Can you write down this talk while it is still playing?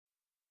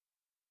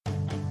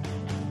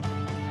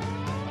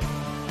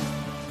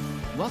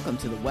Welcome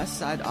to the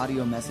Westside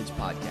Audio Message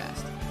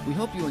Podcast. We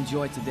hope you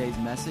enjoyed today's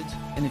message,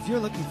 and if you're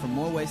looking for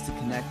more ways to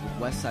connect with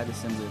Westside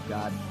Assembly of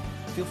God,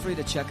 feel free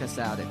to check us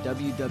out at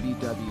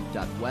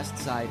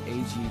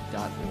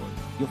www.westsideag.org.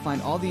 You'll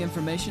find all the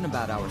information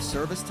about our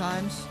service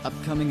times,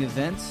 upcoming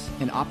events,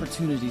 and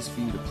opportunities for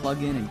you to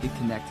plug in and get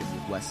connected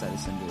with Westside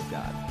Assembly of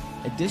God.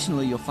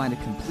 Additionally, you'll find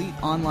a complete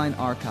online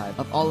archive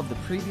of all of the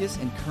previous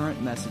and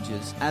current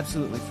messages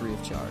absolutely free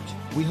of charge.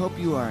 We hope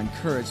you are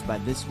encouraged by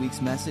this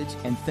week's message,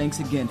 and thanks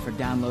again for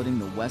downloading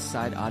the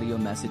Westside Audio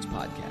Message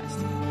Podcast.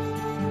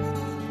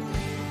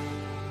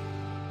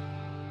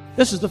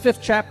 This is the 5th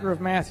chapter of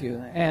Matthew,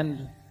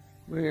 and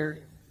we're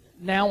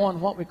now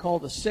on what we call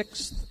the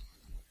 6th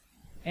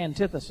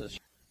antithesis.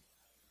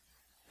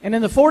 And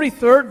in the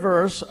 43rd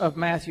verse of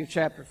Matthew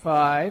chapter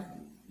 5,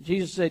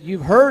 Jesus said,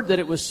 "You've heard that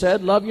it was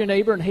said, love your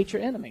neighbor and hate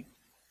your enemy."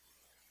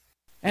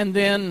 And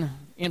then,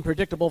 in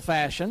predictable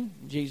fashion,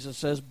 Jesus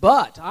says,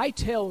 "But I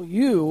tell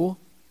you,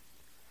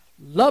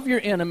 love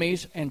your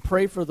enemies and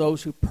pray for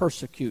those who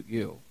persecute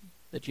you,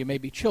 that you may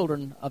be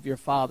children of your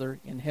Father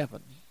in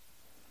heaven.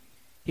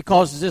 He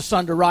causes his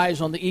sun to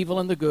rise on the evil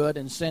and the good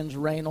and sends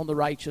rain on the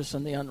righteous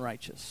and the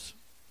unrighteous.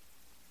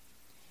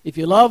 If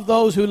you love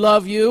those who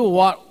love you,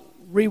 what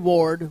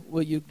reward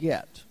will you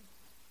get?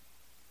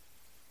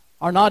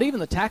 Are not even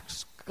the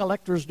tax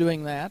collectors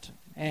doing that?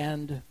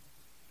 And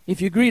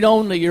if you greet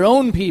only your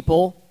own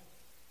people,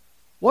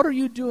 what are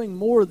you doing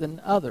more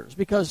than others?"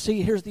 Because,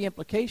 see, here's the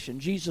implication.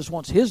 Jesus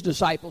wants his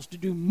disciples to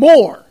do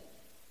more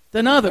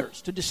than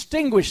others, to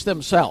distinguish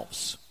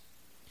themselves.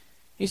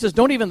 He says,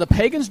 don't even the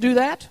pagans do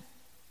that?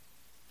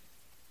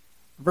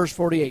 Verse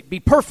 48, "Be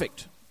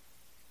perfect,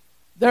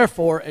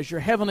 therefore, as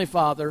your heavenly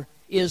Father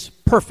is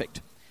perfect."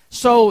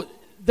 So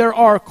there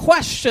are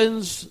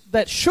questions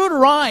that should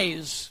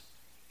arise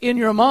in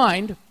your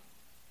mind,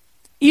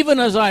 even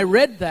as I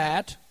read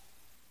that.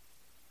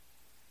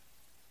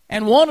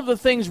 And one of the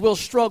things we'll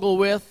struggle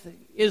with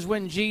is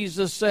when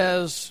Jesus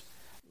says,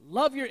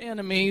 love your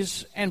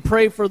enemies and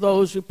pray for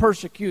those who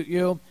persecute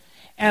you.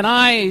 And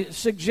I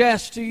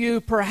suggest to you,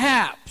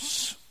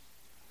 perhaps,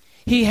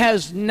 he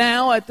has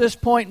now at this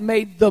point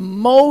made the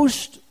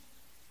most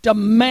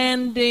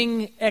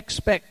demanding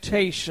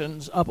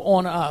expectations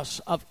on us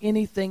of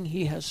anything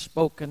he has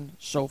spoken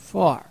so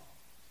far.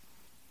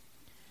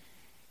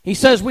 He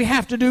says we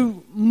have to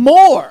do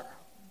more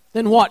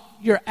than what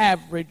your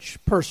average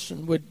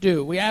person would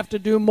do. We have to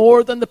do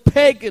more than the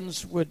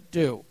pagans would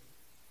do.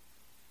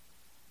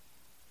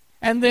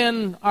 And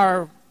then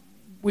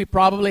we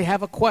probably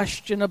have a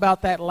question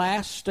about that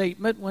last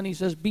statement when he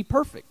says, "Be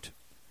perfect,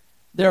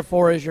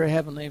 therefore as your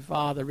heavenly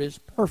Father is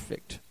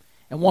perfect."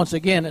 And once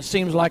again, it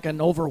seems like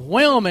an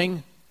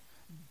overwhelming,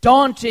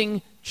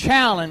 daunting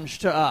challenge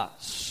to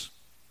us.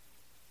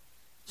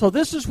 So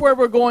this is where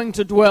we're going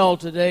to dwell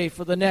today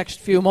for the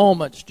next few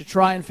moments to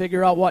try and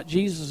figure out what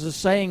Jesus is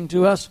saying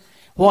to us,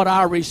 what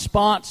our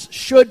response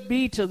should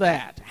be to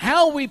that,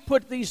 how we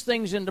put these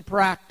things into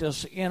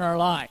practice in our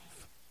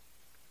life.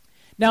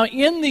 Now,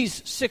 in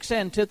these 6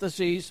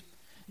 antitheses,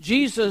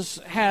 Jesus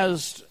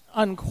has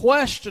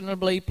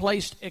unquestionably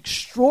placed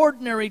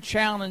extraordinary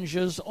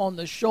challenges on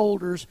the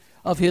shoulders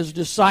of his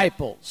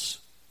disciples.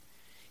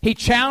 He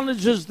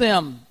challenges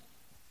them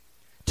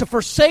to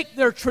forsake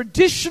their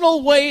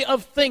traditional way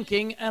of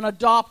thinking and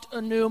adopt a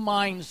new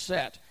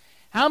mindset.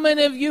 How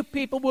many of you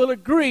people will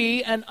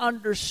agree and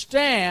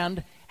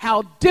understand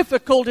how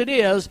difficult it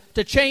is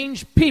to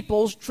change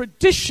people's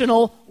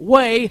traditional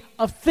way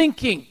of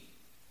thinking?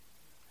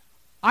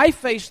 I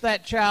face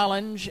that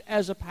challenge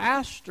as a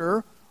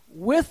pastor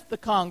with the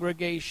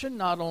congregation,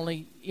 not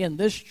only in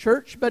this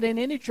church, but in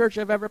any church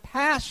I've ever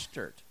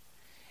pastored,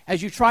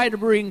 as you try to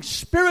bring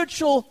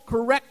spiritual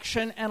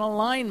correction and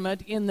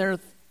alignment in their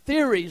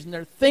theories and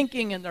their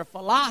thinking and their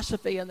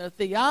philosophy and their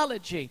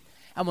theology.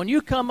 And when you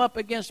come up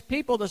against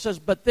people that says,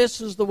 but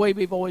this is the way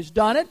we've always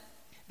done it,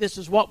 this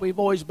is what we've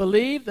always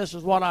believed, this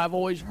is what I've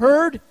always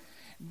heard,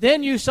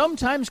 then you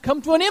sometimes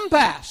come to an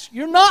impasse.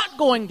 You're not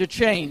going to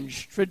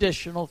change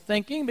traditional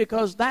thinking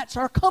because that's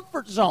our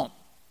comfort zone.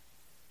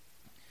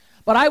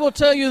 But I will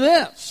tell you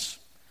this,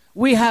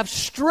 we have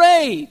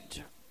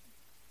strayed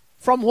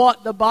from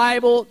what the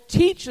Bible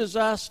teaches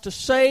us to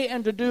say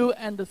and to do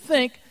and to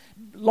think,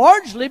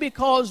 largely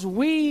because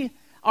we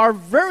are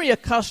very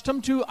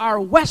accustomed to our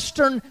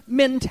Western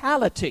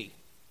mentality.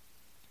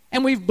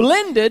 And we've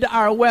blended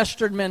our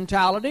Western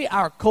mentality,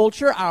 our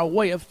culture, our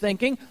way of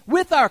thinking,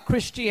 with our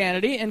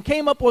Christianity and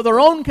came up with our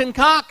own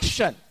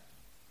concoction.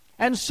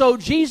 And so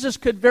Jesus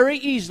could very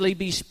easily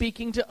be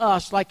speaking to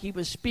us like he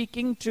was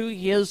speaking to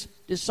his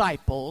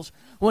disciples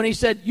when he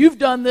said, you've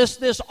done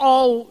this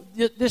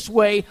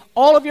way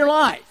all of your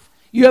life.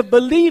 You have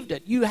believed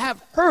it. You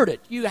have heard it.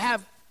 You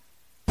have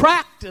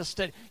practiced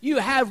it. You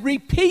have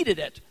repeated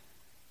it.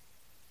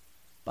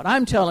 But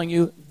I'm telling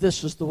you,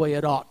 this is the way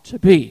it ought to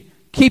be.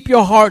 Keep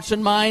your hearts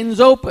and minds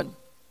open.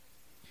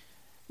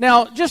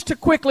 Now, just to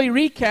quickly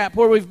recap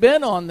where we've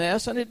been on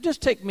this, and it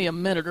just take me a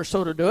minute or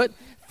so to do it.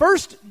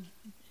 First,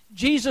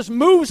 Jesus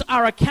moves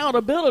our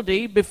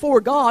accountability before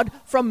God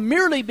from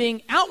merely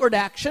being outward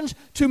actions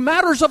to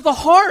matters of the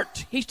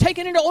heart. He's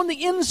taken it on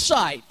the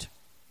inside.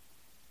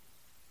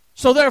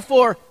 So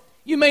therefore,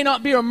 you may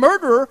not be a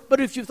murderer, but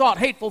if you thought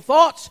hateful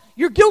thoughts,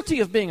 you're guilty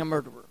of being a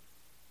murderer.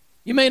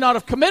 You may not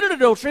have committed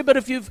adultery, but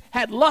if you've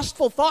had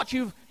lustful thoughts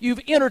you've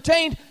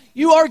entertained,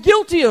 you are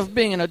guilty of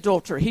being an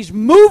adulterer. He's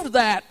moved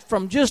that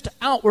from just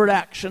outward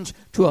actions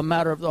to a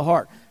matter of the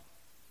heart.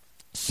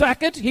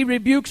 Second, he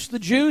rebukes the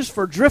Jews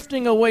for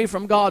drifting away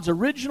from God's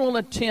original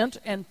intent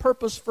and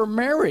purpose for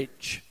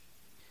marriage,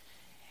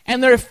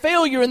 and their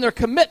failure in their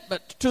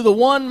commitment to the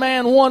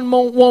one-man,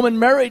 one-woman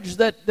marriage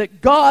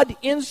that God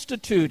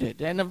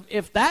instituted. And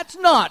if that's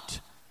not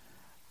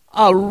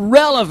a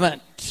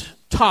relevant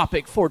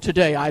topic for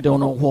today, I don't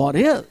know what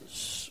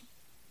is.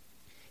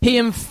 He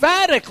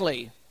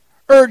emphatically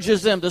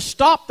urges them to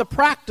stop the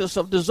practice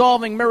of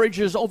dissolving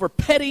marriages over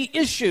petty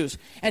issues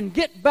and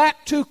get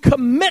back to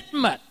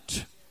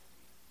commitment,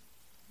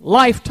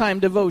 lifetime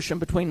devotion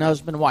between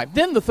husband and wife.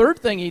 Then the third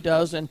thing he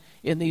does in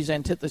these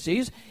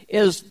antitheses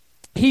is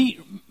he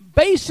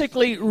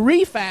basically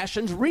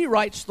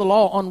rewrites the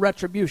law on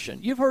retribution.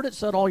 You've heard it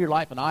said all your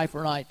life, an eye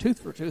for an eye, tooth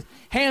for tooth,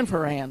 hand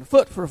for hand,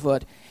 foot for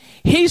foot.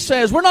 He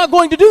says, we're not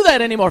going to do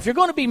that anymore. If you're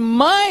going to be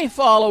my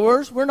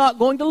followers, we're not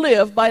going to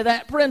live by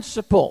that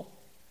principle.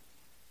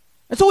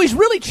 And so he's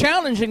really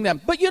challenging them.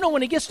 But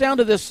when he gets down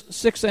to this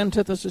sixth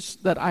antithesis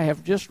that I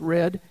have just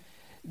read,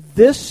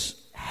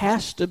 this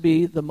has to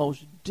be the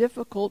most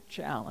difficult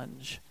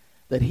challenge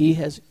that he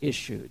has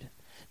issued.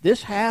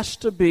 This has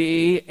to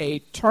be a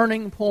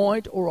turning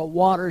point or a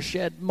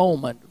watershed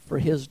moment for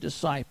his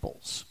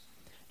disciples.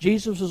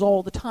 Jesus is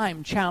all the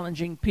time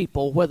challenging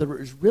people whether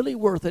it is really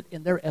worth it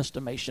in their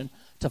estimation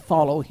to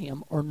follow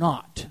him or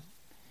not.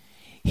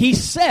 He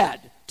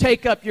said,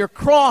 take up your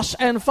cross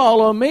and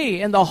follow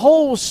me. And the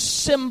whole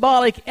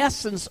symbolic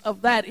essence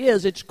of that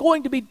is it's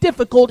going to be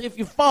difficult if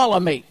you follow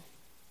me.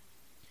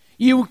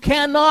 You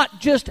cannot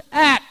just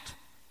act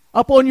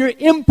upon your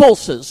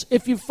impulses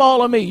if you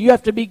follow me. You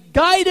have to be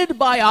guided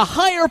by a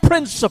higher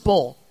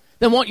principle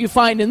than what you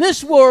find in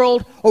this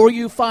world or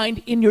you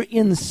find in your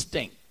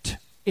instinct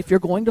if you're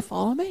going to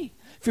follow me.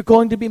 If you're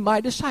going to be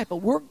my disciple,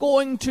 we're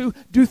going to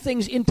do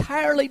things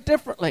entirely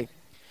differently.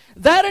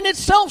 That in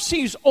itself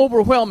seems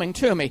overwhelming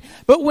to me.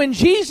 But when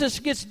Jesus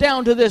gets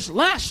down to this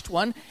last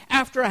one,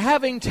 after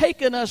having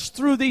taken us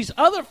through these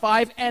other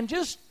five and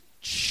just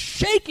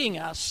shaking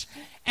us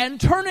and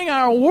turning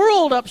our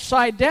world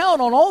upside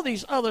down on all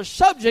these other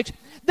subjects,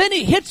 then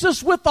he hits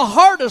us with the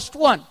hardest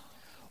one,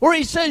 where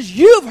he says,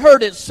 you've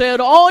heard it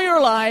said all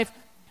your life,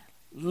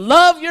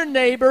 love your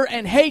neighbor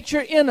and hate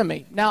your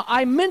enemy. Now,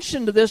 I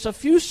mentioned this a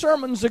few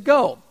sermons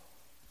ago.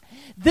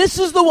 This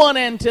is the one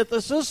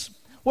antithesis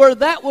where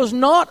that was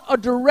not a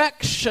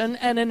direction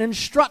and an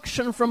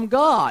instruction from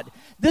God.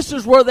 This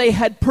is where they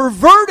had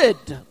perverted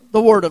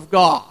the Word of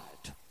God.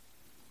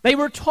 They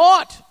were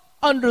taught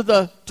under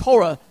the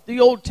Torah, the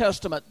Old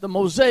Testament, the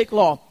Mosaic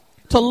Law,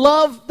 to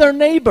love their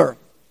neighbor.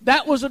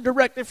 That was a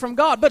directive from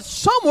God. But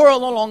somewhere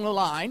along the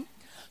line,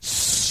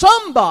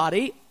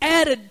 somebody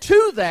added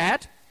to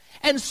that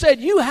and said,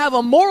 you have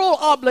a moral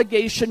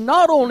obligation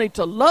not only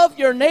to love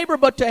your neighbor,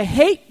 but to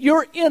hate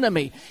your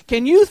enemy.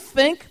 Can you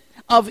think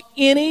of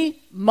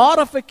any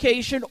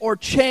modification or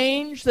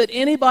change that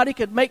anybody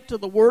could make to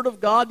the Word of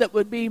God that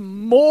would be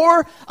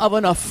more of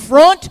an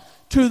affront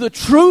to the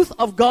truth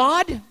of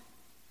God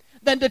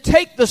than to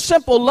take the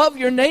simple love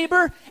your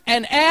neighbor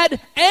and add,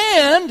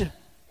 and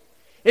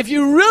if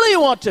you really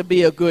want to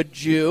be a good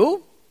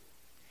Jew,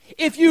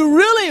 if you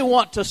really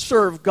want to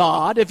serve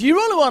God, if you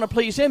really want to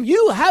please Him,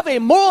 you have a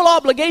moral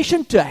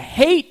obligation to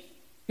hate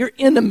your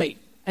enemy.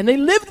 And they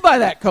lived by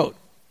that code.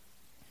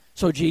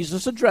 So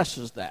Jesus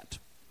addresses that.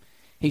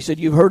 He said,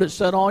 you've heard it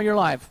said all your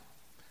life,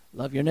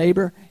 love your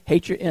neighbor,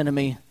 hate your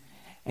enemy.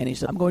 And he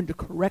said, I'm going to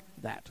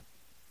correct that.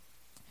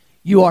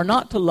 You are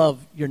not to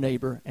love your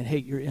neighbor and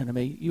hate your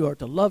enemy. You are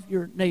to love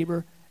your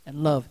neighbor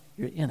and love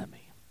your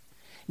enemy.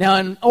 Now,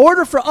 in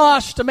order for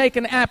us to make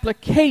an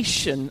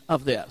application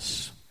of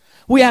this,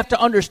 we have to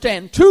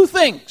understand two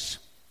things.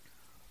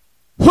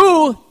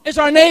 Who is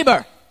our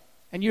neighbor?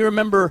 And you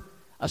remember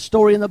a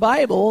story in the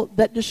Bible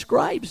that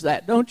describes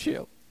that, don't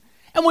you?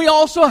 And we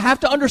also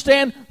have to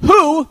understand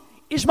who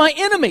is my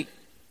enemy.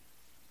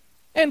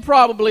 And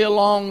probably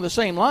along the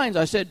same lines,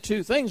 I said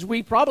two things.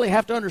 We probably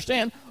have to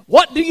understand,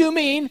 what do you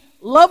mean,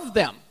 love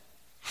them?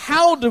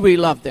 How do we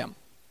love them?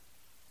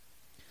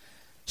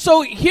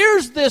 So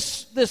here's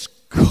this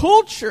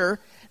culture,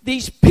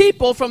 these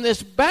people from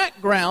this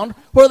background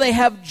where they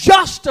have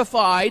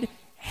justified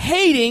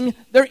hating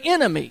their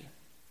enemy.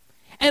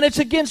 And it's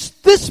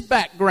against this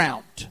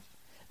background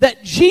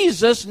that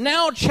Jesus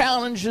now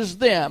challenges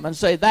them and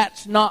say,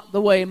 that's not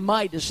the way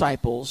my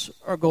disciples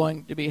are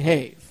going to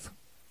behave.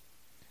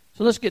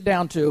 So let's get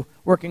down to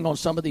working on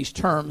some of these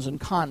terms and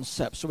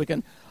concepts so we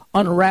can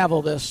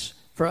unravel this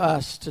for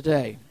us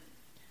today.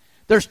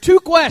 There's two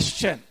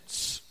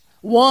questions.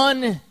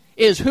 One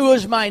is, who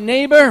is my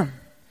neighbor?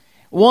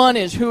 One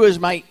is, who is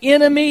my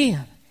enemy?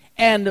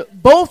 And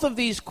both of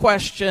these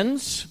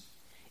questions,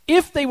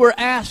 if they were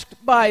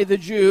asked by the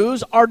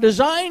Jews, are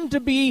designed to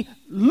be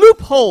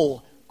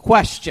loophole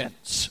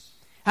questions.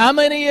 How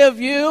many of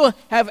you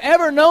have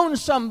ever known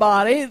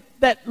somebody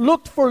that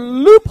looked for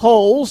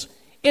loopholes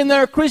in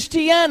their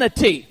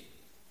Christianity?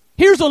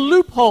 Here's a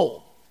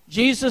loophole.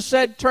 Jesus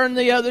said, turn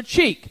the other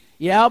cheek.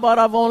 Yeah, but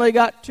I've only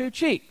got 2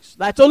 cheeks.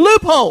 That's a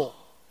loophole.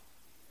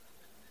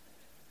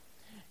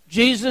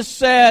 Jesus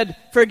said,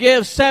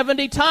 forgive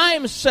 70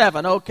 times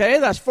 7. Okay,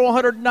 that's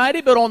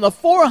 490, but on the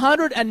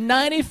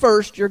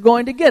 491st, you're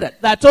going to get it.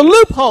 That's a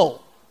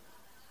loophole.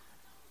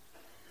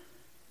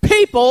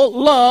 People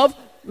love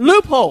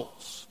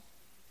loopholes.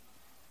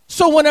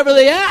 So whenever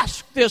they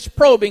ask this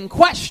probing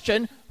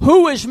question,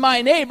 who is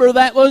my neighbor,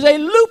 that was a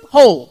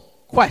loophole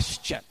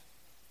question.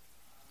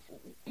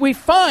 We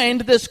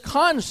find this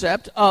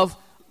concept of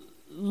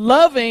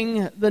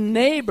loving the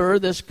neighbor,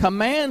 this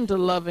command to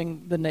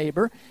loving the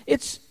neighbor,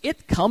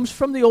 it comes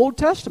from the Old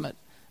Testament.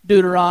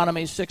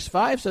 Deuteronomy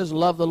 6:5 says,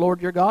 love the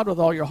Lord your God with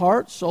all your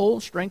heart, soul,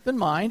 strength, and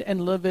mind.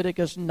 And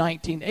Leviticus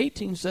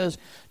 19:18 says,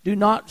 do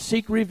not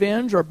seek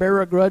revenge or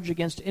bear a grudge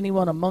against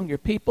anyone among your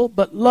people,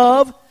 but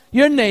love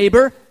your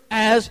neighbor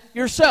as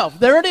yourself.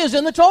 There it is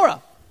in the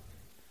Torah.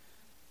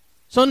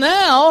 So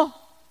now,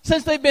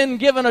 since they've been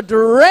given a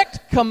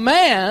direct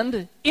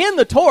command in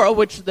the Torah,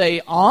 which they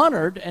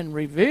honored and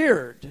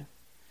revered,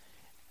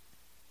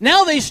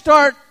 now they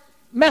start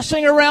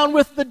messing around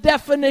with the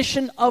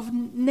definition of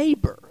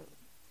neighbor.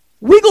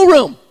 Wiggle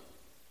room.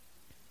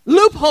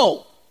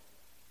 Loophole.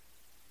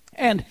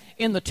 And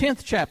in the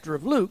 10th chapter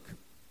of Luke,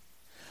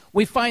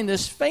 we find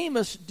this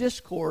famous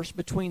discourse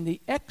between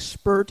the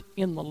expert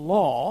in the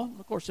law.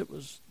 Of course, it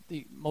was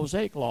the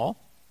Mosaic law,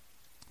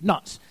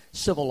 not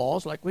civil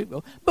laws like we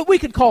will, but we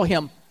could call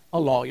him a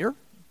lawyer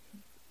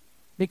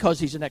because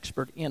he's an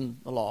expert in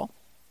the law.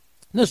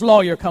 And this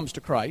lawyer comes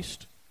to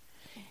Christ,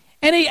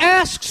 and he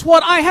asks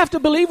what I have to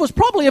believe was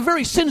probably a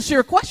very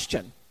sincere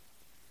question.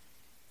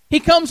 He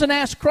comes and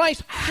asks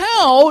Christ,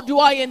 how do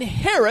I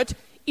inherit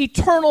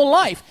eternal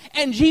life?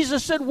 And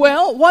Jesus said,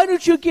 well, why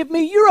don't you give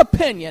me your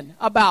opinion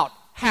about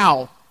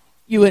how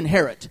you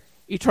inherit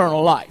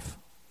eternal life?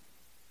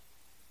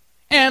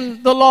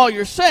 And the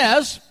lawyer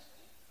says,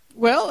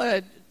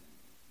 well,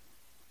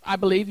 I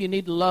believe you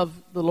need to love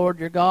the Lord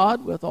your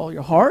God with all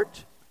your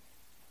heart,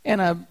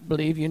 and I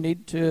believe you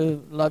need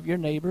to love your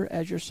neighbor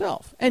as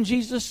yourself. And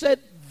Jesus said,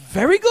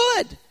 very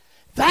good.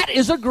 That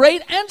is a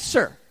great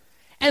answer.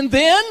 And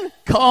then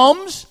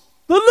comes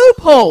the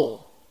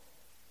loophole.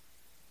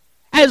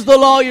 As the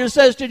lawyer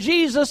says to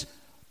Jesus,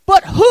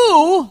 but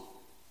who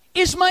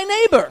is my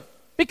neighbor?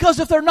 Because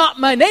if they're not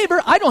my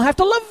neighbor, I don't have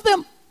to love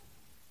them.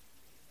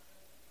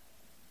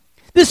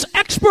 This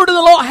expert in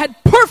the law had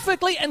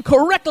perfectly and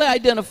correctly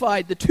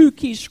identified the 2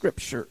 key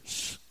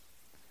scriptures.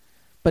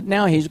 But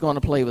now he's going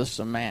to play with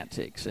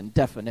semantics and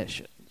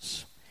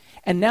definitions.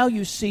 And now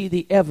you see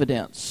the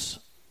evidence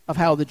of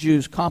how the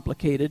Jews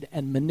complicated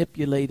and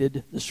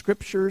manipulated the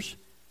scriptures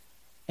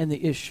and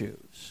the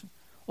issues.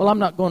 Well, I'm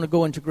not going to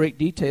go into great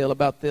detail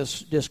about this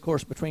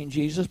discourse between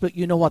Jesus, but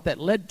you know what that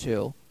led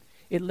to.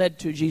 It led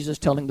to Jesus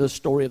telling the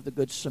story of the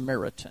Good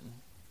Samaritan.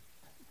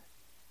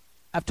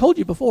 I've told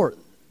you before,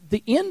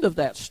 the end of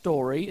that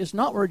story is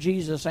not where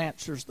Jesus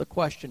answers the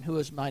question, who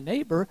is my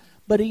neighbor,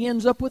 but he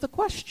ends up with a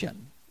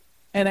question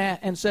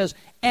and says,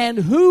 and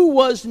who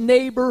was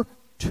neighbor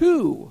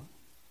to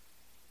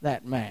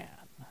that man?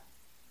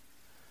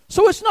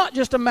 So it's not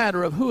just a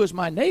matter of who is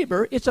my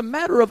neighbor, it's a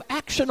matter of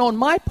action on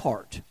my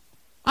part.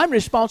 I'm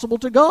responsible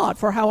to God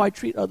for how I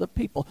treat other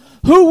people.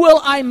 Who will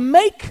I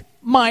make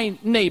my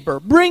neighbor,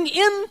 bring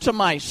into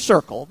my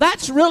circle?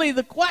 That's really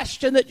the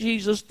question that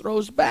Jesus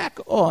throws back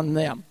on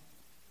them.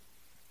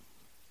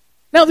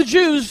 Now, the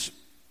Jews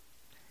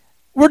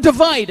were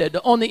divided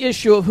on the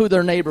issue of who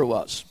their neighbor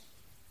was.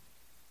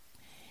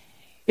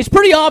 It's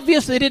pretty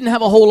obvious they didn't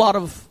have a whole lot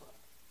of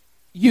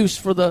use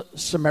for the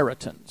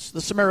Samaritans.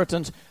 The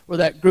Samaritans were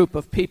that group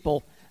of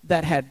people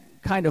that had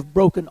kind of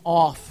broken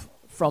off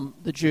from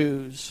the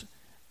Jews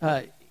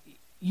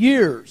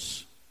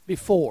years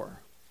before.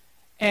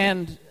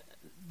 And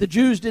the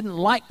Jews didn't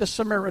like the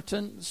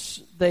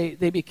Samaritans. They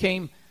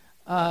became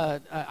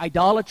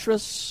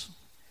idolatrous.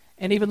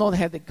 And even though they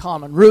had the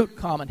common root,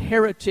 common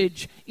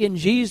heritage, in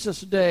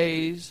Jesus'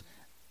 days,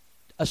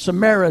 a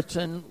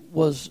Samaritan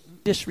was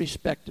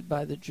disrespected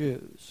by the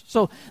Jews.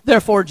 So,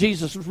 therefore,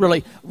 Jesus was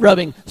really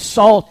rubbing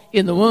salt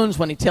in the wounds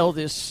when he tells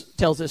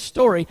this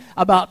story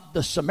about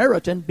the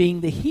Samaritan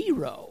being the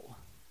hero.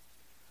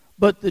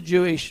 But the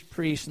Jewish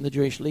priest and the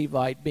Jewish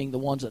Levite being the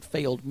ones that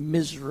failed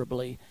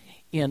miserably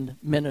in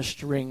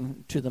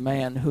ministering to the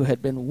man who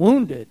had been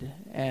wounded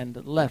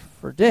and left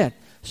for dead.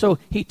 So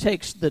he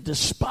takes the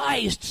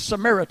despised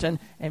Samaritan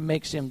and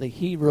makes him the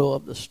hero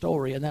of the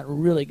story, and that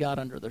really got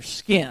under their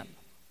skin.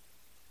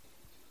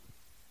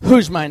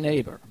 Who's my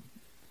neighbor?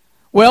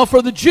 Well,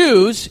 for the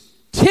Jews,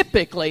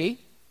 typically,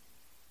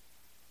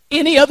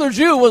 any other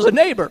Jew was a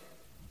neighbor.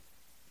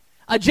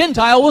 A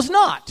Gentile was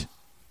not.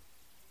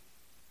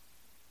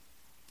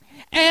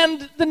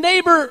 And the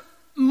neighbor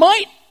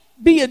might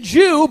be a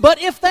Jew,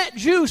 but if that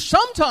Jew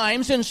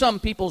sometimes, in some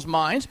people's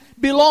minds,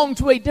 belonged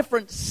to a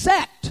different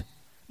sect,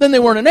 then they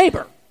weren't a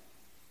neighbor.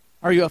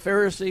 Are you a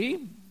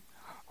Pharisee?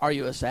 Are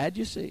you a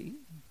Sadducee?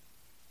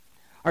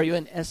 Are you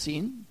an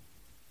Essene?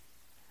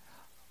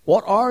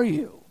 What are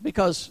you?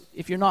 Because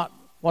if you're not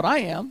what I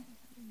am,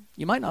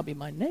 you might not be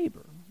my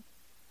neighbor.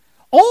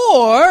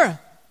 Or,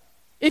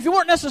 if you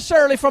weren't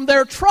necessarily from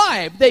their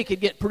tribe, they could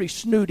get pretty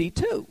snooty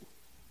too.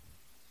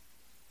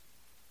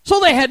 So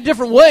they had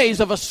different ways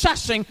of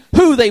assessing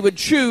who they would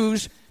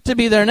choose to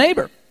be their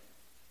neighbor.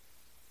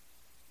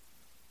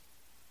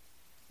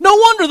 No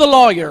wonder the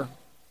lawyer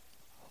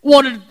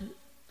wanted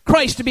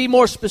Christ to be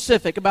more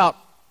specific about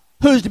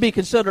who's to be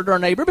considered our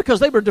neighbor, because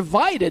they were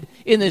divided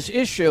in this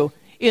issue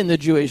in the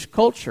Jewish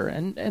culture,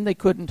 and they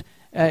couldn't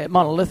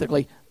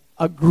monolithically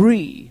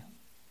agree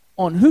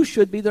on who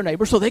should be their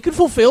neighbor, so they could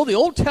fulfill the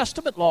Old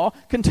Testament law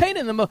contained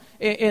in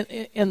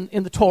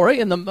the Torah,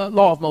 in the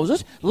law of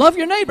Moses. Love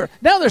your neighbor.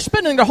 Now they're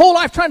spending their whole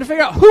life trying to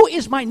figure out, who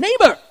is my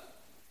neighbor?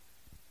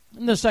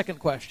 And the second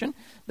question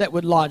that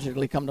would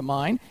logically come to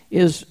mind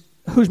is,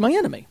 who's my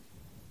enemy?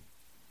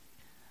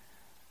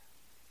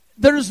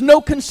 There's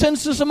no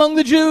consensus among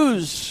the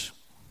Jews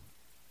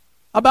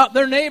about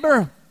their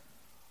neighbor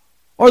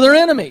or their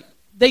enemy.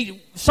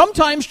 They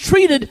sometimes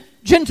treated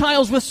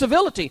Gentiles with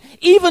civility.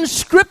 Even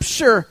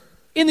Scripture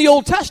in the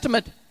Old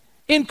Testament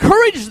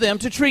encouraged them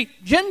to treat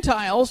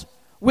Gentiles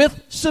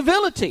with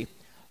civility.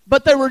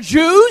 But there were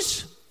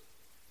Jews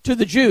to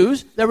the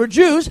Jews. There were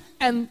Jews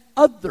and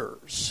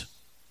others.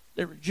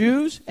 There were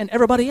Jews and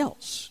everybody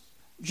else.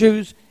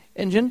 Jews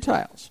and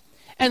Gentiles.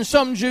 And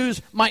some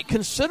Jews might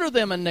consider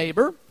them a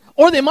neighbor,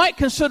 or they might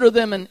consider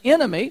them an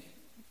enemy.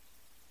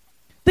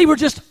 They were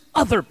just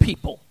other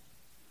people.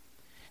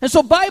 And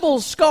so Bible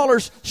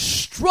scholars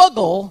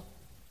struggle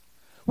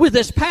with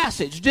this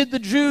passage. Did the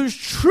Jews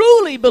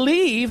truly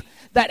believe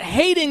that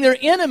hating their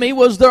enemy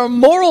was their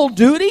moral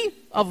duty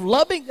of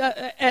loving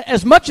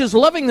as much as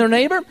loving their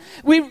neighbor?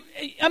 We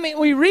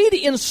read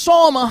in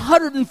Psalm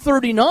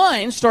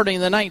 139, starting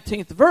in the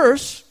 19th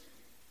verse,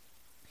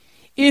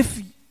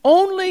 "If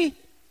only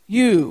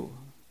you,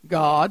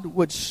 God,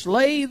 would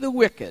slay the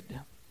wicked.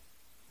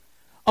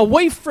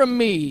 Away from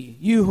me,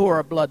 you who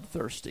are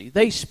bloodthirsty.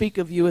 They speak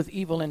of you with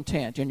evil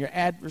intent, and your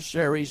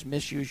adversaries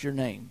misuse your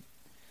name.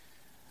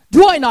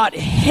 Do I not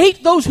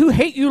hate those who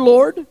hate you,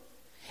 Lord,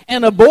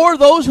 and abhor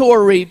those who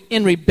are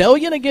in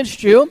rebellion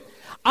against you?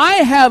 I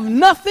have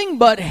nothing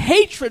but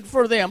hatred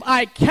for them.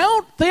 I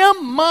count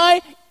them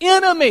my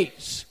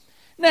enemies."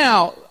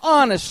 Now,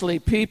 honestly,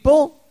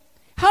 people,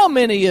 how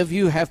many of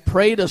you have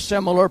prayed a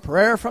similar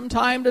prayer from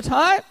time to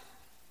time?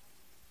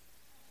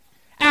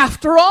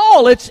 After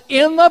all, it's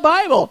in the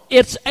Bible.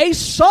 It's a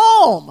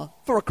psalm,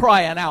 for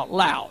crying out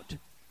loud.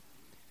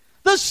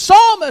 The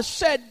psalmist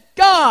said,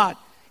 "God,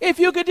 if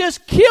you could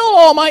just kill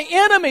all my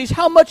enemies,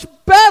 how much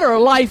better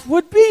life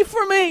would be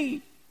for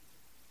me."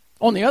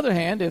 On the other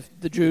hand, if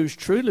the Jews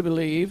truly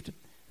believed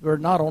they were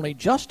not only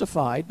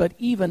justified, but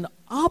even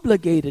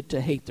obligated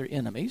to hate their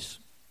enemies,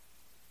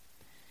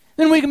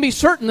 then we can be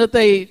certain that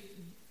they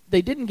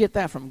didn't get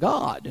that from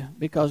God,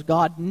 because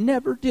God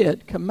never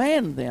did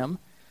command them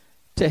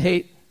to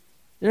hate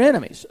their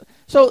enemies.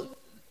 So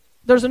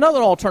there's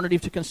another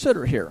alternative to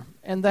consider here,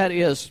 and that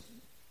is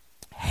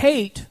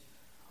hate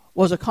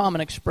was a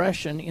common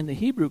expression in the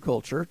Hebrew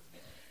culture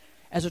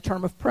as a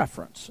term of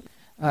preference.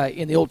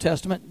 In the Old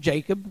Testament,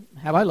 Jacob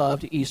have I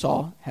loved,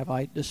 Esau have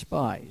I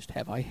despised,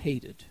 have I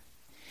hated.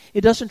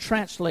 It doesn't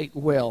translate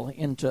well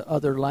into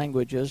other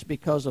languages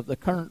because of the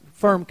current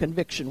firm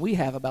conviction we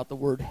have about the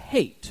word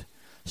hate.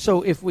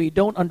 So if we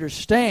don't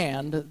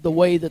understand the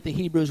way that the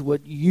Hebrews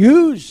would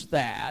use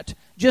that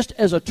just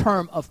as a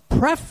term of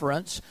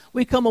preference,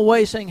 we come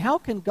away saying, how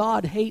can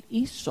God hate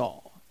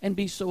Esau and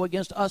be so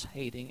against us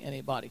hating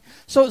anybody?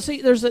 So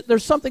see,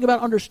 there's something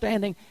about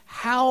understanding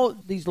how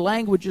these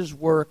languages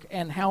work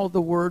and how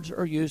the words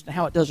are used and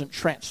how it doesn't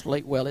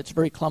translate well. It's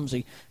very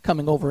clumsy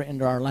coming over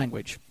into our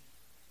language.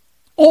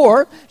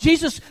 Or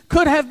Jesus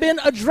could have been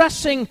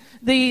addressing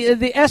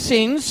the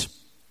Essenes,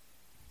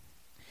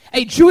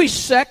 a Jewish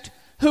sect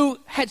who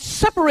had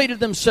separated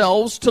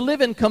themselves to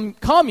live in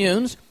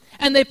communes,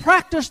 and they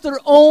practiced their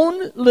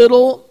own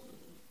little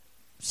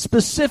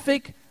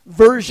specific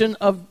version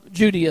of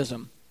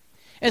Judaism.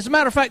 As a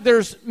matter of fact,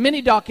 there's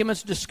many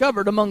documents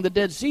discovered among the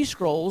Dead Sea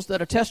Scrolls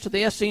that attest to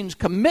the Essenes'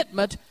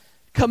 commitment.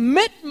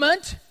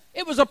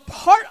 It was a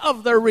part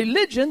of their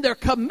religion, their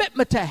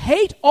commitment to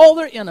hate all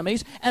their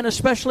enemies, and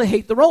especially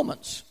hate the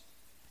Romans.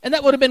 And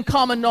that would have been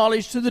common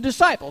knowledge to the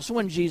disciples. So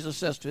when Jesus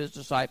says to his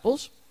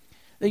disciples,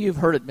 that you've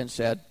heard it been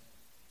said,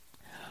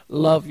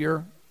 love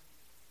your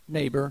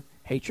neighbor,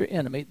 hate your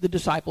enemy, the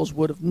disciples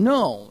would have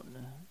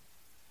known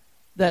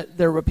that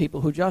there were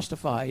people who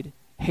justified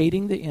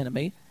hating the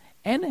enemy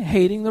and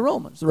hating the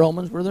Romans. The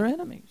Romans were their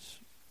enemies.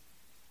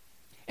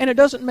 And it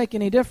doesn't make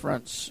any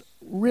difference,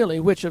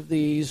 really, which of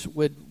these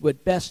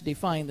would best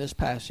define this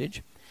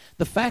passage.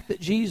 The fact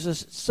that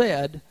Jesus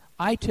said,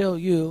 I tell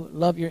you,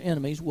 love your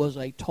enemies, was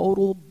a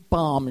total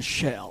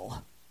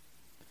bombshell.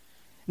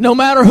 No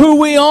matter who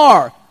we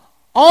are,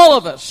 all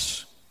of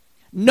us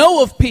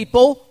know of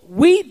people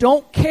we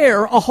don't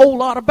care a whole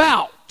lot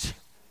about.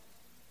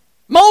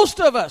 Most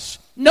of us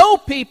know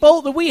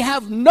people that we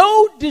have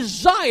no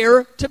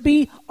desire to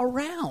be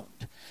around.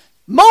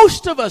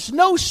 Most of us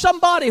know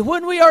somebody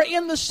when we are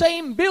in the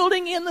same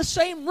building, in the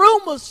same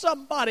room with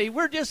somebody.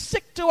 We're just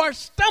sick to our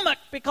stomach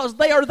because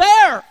they are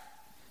there.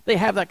 They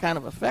have that kind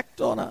of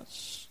effect on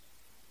us.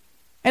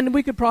 And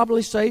we could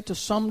probably say to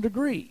some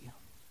degree,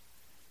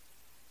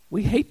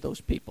 we hate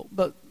those people,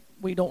 but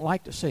we don't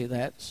like to say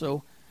that,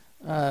 so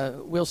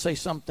we'll say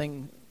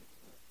something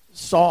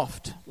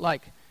soft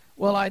like,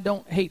 well, I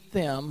don't hate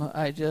them,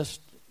 I just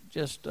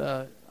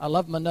I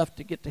love them enough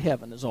to get to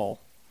heaven is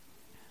all.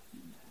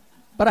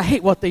 But I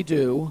hate what they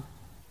do,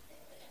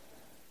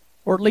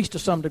 or at least to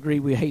some degree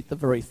we hate the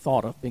very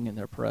thought of being in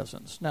their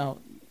presence. Now,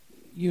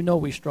 you know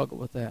we struggle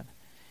with that.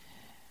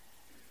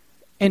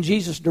 And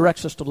Jesus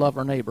directs us to love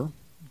our neighbor.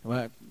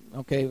 Well,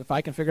 okay, if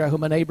I can figure out who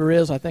my neighbor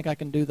is, I think I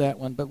can do that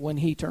one. But when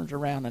he turns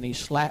around and he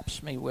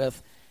slaps me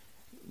with,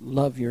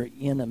 love your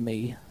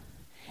enemy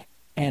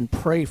and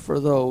pray for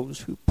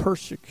those who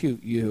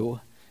persecute you,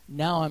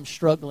 now I'm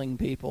struggling,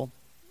 people.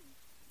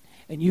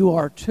 And you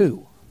are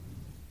too.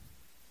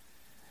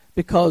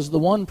 Because the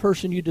one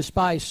person you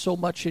despise so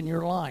much in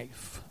your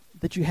life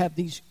that you have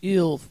these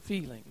ill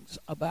feelings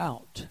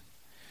about,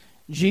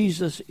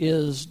 Jesus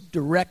is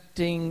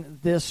directing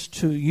this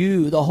to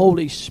you. The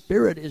Holy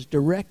Spirit is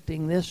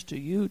directing this to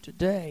you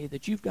today,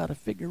 that you've got to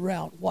figure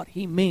out what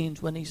he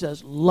means when he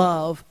says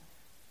love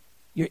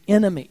your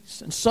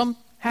enemies. And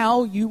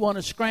somehow you want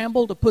to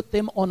scramble to put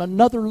them on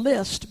another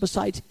list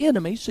besides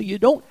enemies so you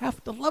don't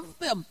have to love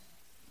them.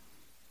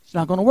 It's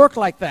not going to work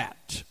like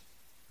that.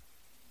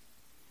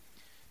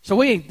 So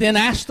we then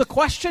ask the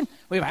question,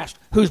 we've asked,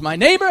 who's my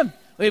neighbor?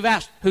 We've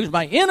asked, who's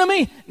my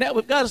enemy? Now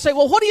we've got to say,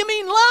 well, what do you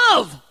mean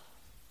love?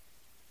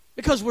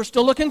 Because we're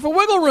still looking for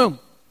wiggle room.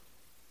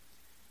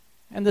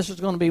 And this is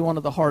going to be one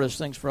of the hardest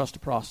things for us to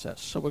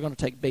process. So we're going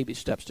to take baby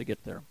steps to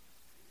get there.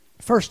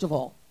 First of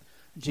all,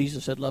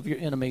 Jesus said, love your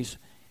enemies.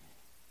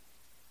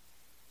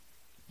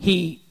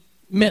 He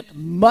meant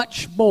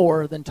much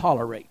more than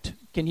tolerate.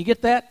 Can you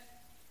get that?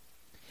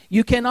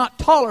 You cannot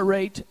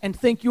tolerate and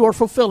think you are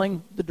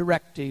fulfilling the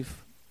directive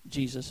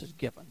Jesus has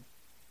given.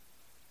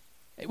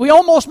 We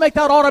almost make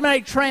that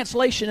automatic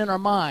translation in our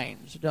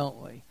minds,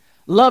 don't we?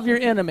 Love your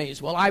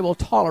enemies. Well, I will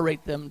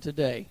tolerate them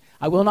today.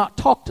 I will not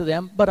talk to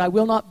them, but I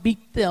will not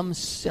beat them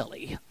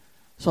silly.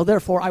 So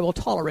therefore, I will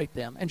tolerate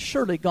them. And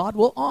surely God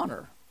will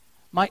honor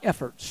my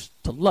efforts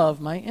to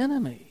love my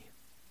enemy.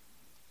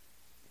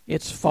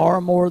 It's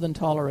far more than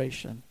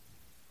toleration.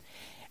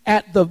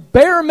 At the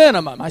bare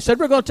minimum, I said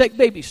we're going to take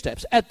baby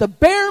steps. At the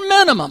bare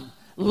minimum,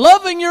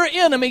 loving your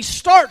enemy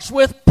starts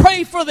with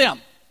pray for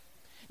them.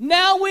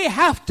 Now we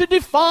have to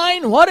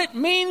define what it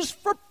means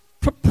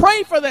to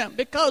pray for them,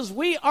 because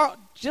we are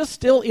just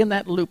still in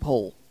that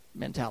loophole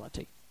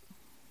mentality.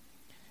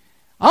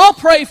 I'll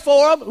pray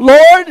for them.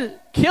 Lord,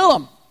 kill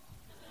them.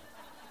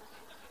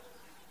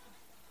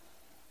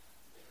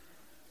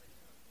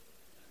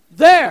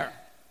 There.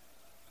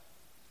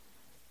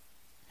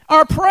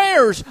 Our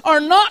prayers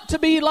are not to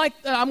be like,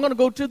 I'm going to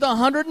go to the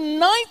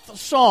 109th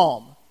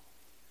Psalm.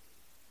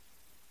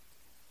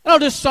 And I'll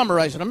just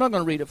summarize it. I'm not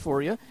going to read it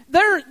for you.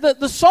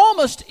 The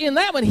psalmist in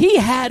that one, he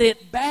had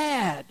it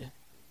bad.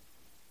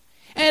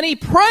 And he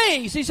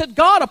prays. He said,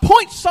 God,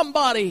 appoint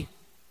somebody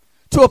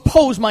to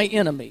oppose my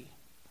enemy.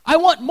 I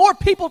want more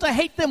people to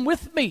hate them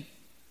with me.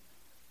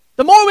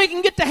 The more we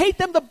can get to hate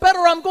them, the better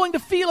I'm going to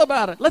feel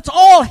about it. Let's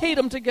all hate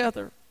them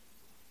together.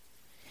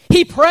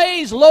 He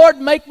prays, Lord,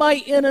 make my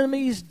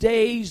enemies'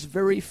 days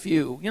very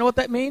few. You know what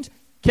that means?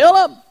 Kill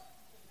them.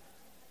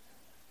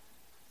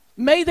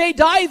 May they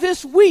die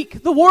this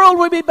week. The world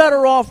would be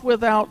better off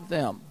without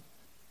them.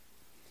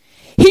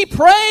 He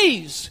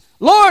prays,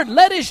 Lord,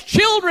 let his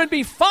children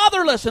be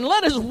fatherless and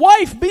let his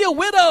wife be a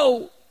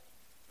widow.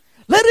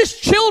 Let his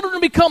children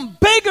become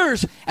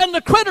beggars and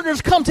the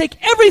creditors come take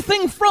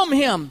everything from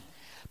him.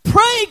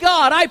 Pray,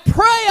 God, I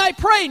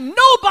pray.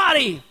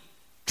 Nobody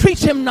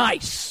treats him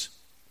nice.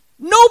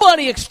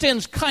 Nobody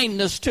extends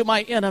kindness to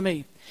my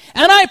enemy.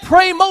 And I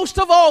pray most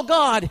of all,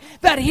 God,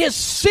 that his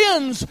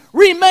sins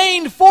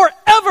remain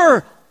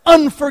forever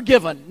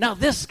unforgiven. Now,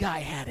 this guy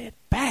had it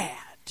bad.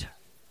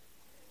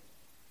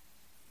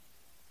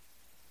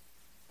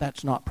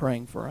 That's not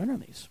praying for our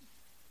enemies.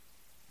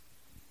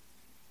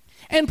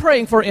 And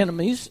praying for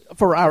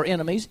our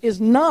enemies, is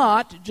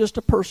not just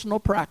a personal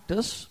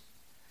practice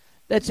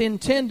that's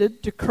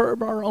intended to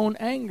curb our own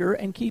anger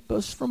and keep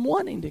us from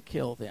wanting to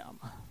kill them.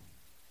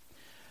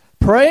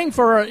 Praying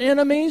for our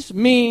enemies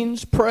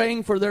means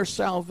praying for their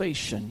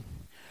salvation,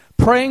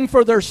 praying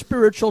for their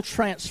spiritual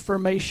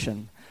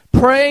transformation.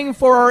 Praying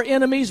for our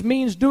enemies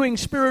means doing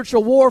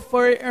spiritual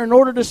warfare in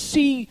order to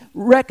see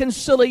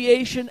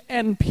reconciliation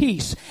and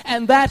peace.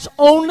 And that's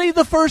only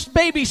the first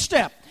baby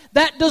step.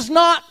 That does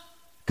not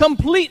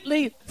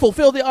completely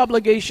fulfill the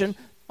obligation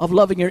of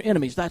loving your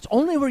enemies. That's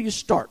only where you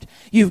start.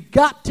 You've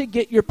got to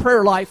get your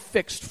prayer life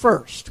fixed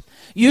first.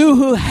 You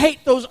who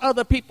hate those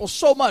other people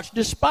so much,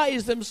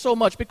 despise them so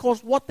much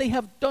because what they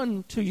have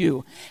done to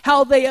you,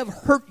 how they have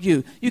hurt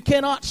you. You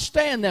cannot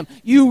stand them.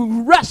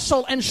 You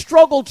wrestle and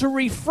struggle to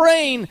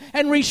refrain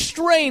and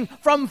restrain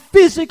from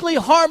physically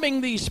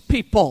harming these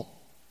people.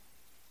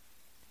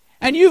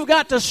 And you've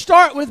got to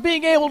start with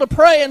being able to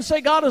pray and say,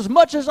 God, as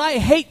much as I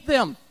hate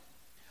them,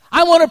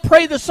 I want to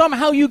pray that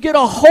somehow you get a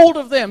hold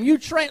of them. You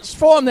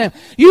transform them.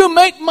 You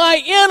make my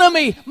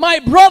enemy my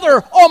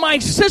brother or my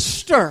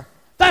sister.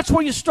 That's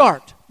where you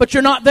start. But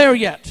you're not there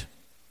yet.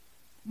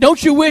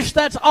 Don't you wish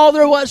that's all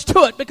there was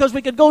to it? Because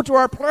we could go to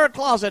our prayer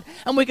closet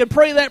and we could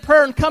pray that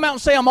prayer and come out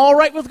and say, I'm all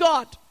right with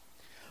God.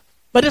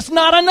 But it's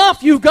not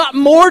enough. You've got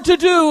more to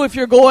do if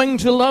you're going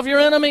to love your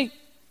enemy.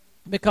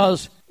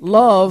 Because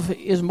love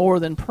is more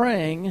than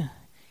praying.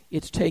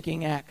 It's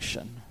taking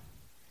action.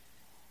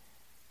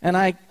 And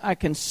I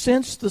can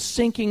sense the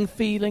sinking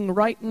feeling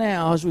right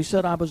now. As we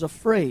said, I was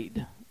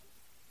afraid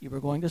you were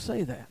going to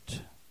say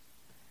that.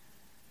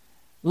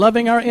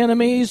 Loving our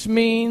enemies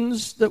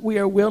means that we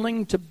are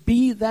willing to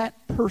be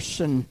that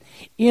person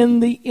in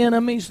the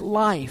enemy's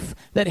life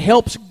that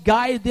helps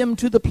guide them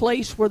to the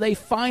place where they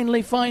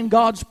finally find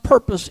God's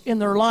purpose in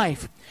their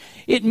life.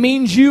 It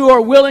means you are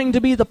willing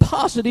to be the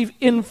positive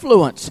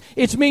influence.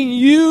 It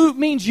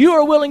means you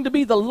are willing to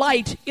be the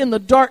light in the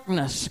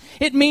darkness.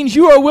 It means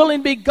you are willing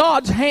to be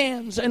God's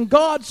hands and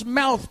God's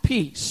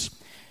mouthpiece.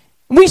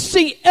 We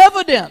see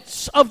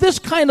evidence of this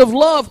kind of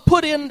love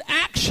put in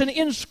action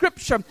in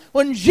Scripture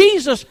when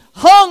Jesus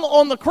hung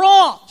on the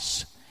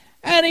cross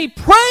and he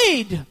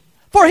prayed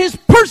for his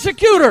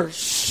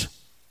persecutors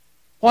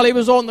while he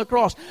was on the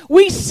cross.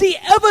 We see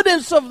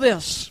evidence of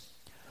this.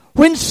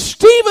 When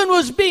Stephen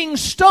was being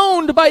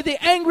stoned by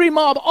the angry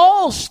mob,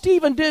 all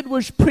Stephen did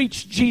was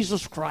preach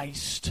Jesus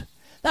Christ.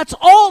 That's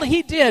all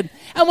he did.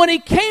 And when he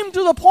came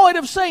to the point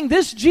of saying,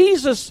 this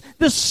Jesus,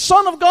 this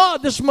Son of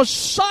God, this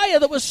Messiah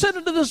that was sent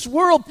into this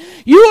world,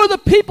 you are the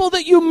people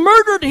that you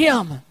murdered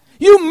him.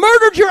 You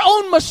murdered your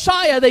own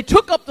Messiah. They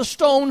took up the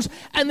stones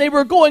and they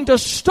were going to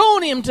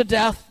stone him to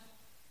death.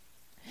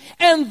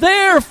 And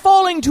there,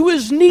 falling to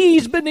his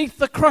knees beneath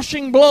the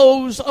crushing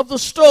blows of the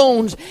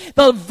stones,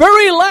 the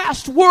very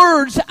last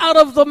words out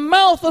of the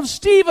mouth of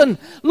Stephen,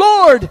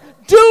 Lord,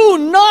 do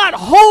not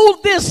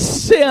hold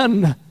this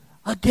sin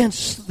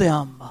against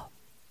them.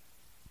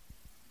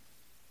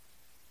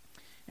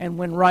 And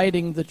when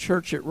writing the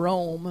church at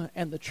Rome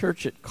and the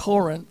church at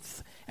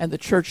Corinth and the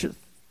church at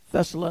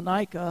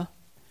Thessalonica,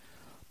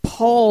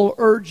 Paul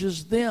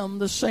urges them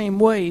the same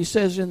way. He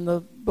says in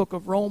the book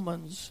of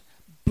Romans,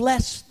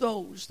 bless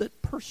those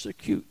that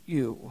persecute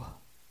you.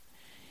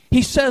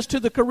 He says to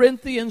the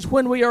Corinthians,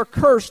 when we are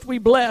cursed, we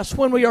bless.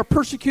 When we are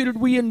persecuted,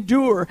 we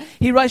endure.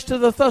 He writes to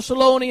the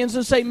Thessalonians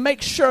and say,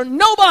 make sure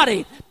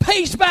nobody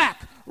pays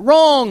back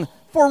wrong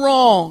for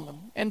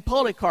wrong. And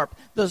Polycarp,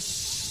 the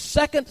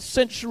 2nd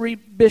century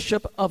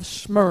bishop of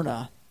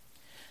Smyrna,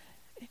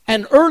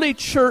 an early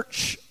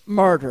church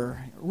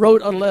martyr,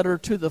 wrote a letter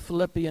to the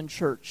Philippian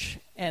church,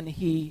 and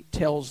he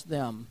tells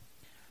them,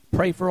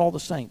 pray for all the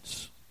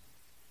saints.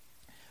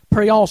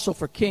 Pray also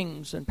for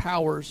kings and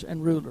powers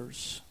and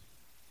rulers,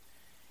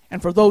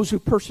 and for those who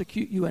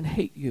persecute you and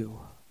hate you.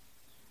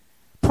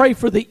 Pray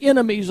for the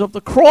enemies of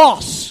the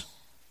cross,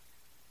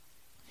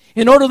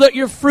 in order that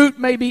your fruit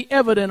may be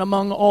evident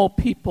among all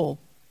people,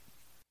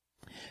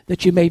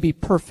 that you may be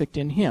perfect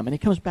in him. And he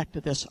comes back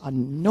to this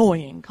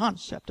annoying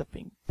concept of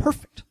being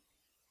perfect.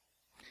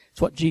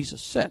 It's what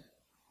Jesus said.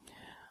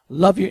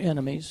 Love your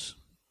enemies.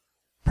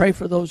 Pray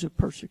for those who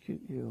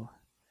persecute you,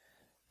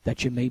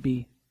 that you may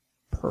be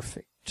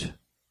perfect.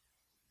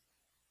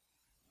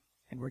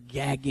 And we're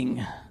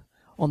gagging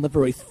on the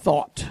very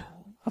thought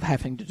of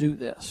having to do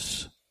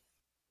this.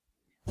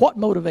 What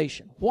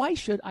motivation? Why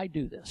should I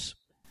do this?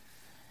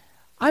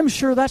 I'm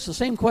sure that's the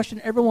same question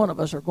every one of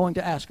us are going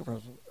to ask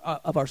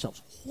of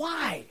ourselves.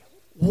 Why?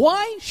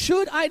 Why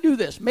should I do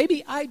this?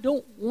 Maybe I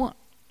don't want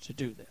to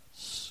do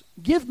this.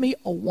 Give me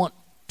a want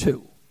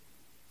to.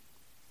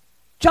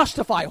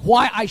 Justify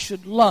why I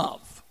should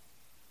love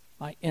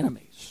my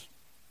enemies.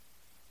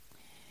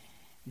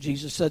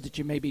 Jesus said that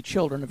you may be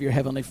children of your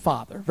heavenly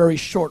Father. Very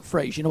short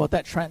phrase. You know what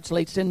that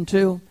translates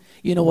into?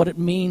 You know what it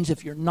means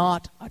if you're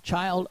not a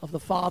child of the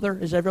Father?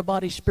 Is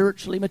everybody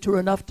spiritually mature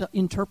enough to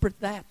interpret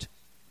that?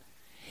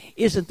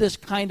 Isn't this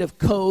kind of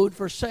code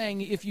for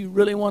saying if you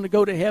really want to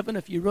go to heaven,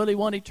 if you really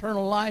want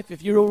eternal life,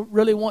 if you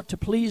really want to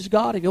please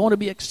God, if you want to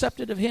be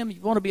accepted of him, if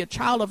you want to be a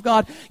child of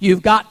God,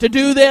 you've got to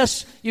do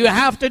this. You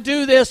have to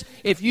do this.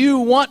 If you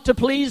want to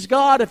please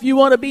God, if you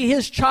want to be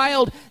his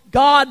child,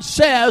 God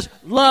says,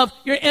 love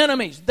your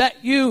enemies,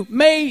 that you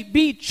may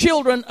be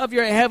children of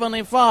your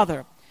heavenly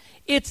Father.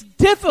 It's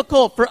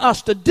difficult for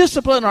us to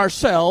discipline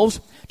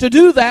ourselves to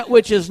do that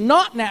which is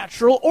not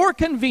natural or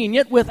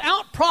convenient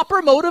without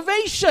proper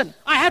motivation.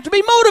 I have to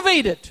be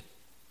motivated.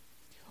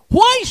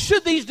 Why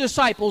should these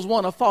disciples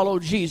want to follow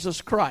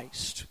Jesus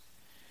Christ?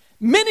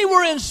 Many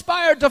were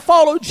inspired to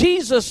follow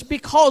Jesus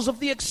because of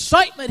the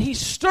excitement he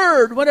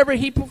stirred whenever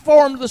he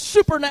performed the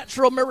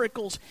supernatural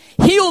miracles,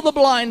 healed the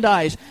blind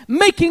eyes,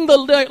 making the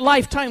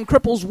lifetime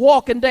cripples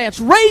walk and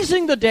dance,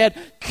 raising the dead,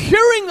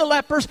 curing the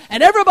lepers,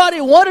 and everybody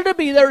wanted to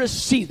be there to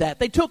see that.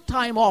 They took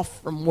time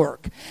off from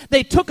work.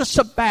 They took a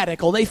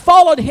sabbatical. They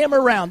followed him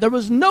around. There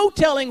was no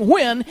telling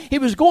when he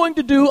was going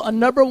to do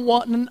another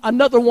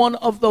one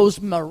of those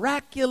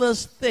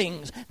miraculous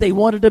things. They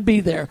wanted to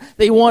be there.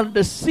 They wanted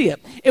to see it.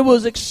 It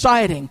was exciting.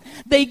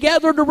 They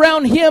gathered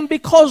around him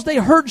because they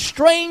heard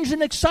strange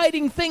and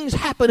exciting things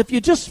happen. If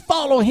you just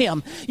follow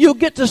him, you'll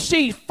get to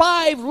see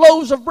 5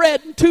 loaves of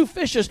bread and 2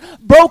 fishes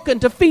broken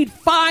to feed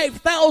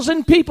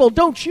 5,000 people.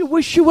 Don't you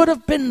wish you would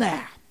have been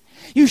there?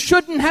 You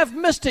shouldn't have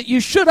missed it. You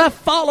should have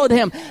followed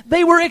him.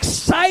 They were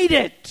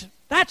excited.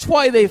 That's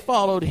why they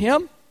followed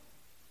him.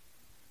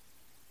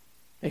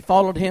 They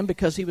followed him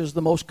because he was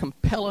the most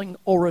compelling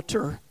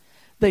orator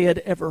they had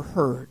ever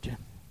heard.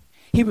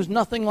 He was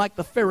nothing like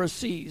the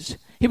Pharisees.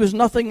 He was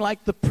nothing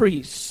like the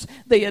priests.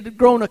 They had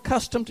grown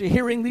accustomed to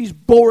hearing these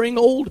boring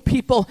old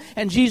people,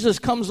 and Jesus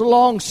comes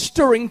along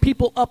stirring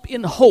people up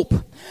in hope,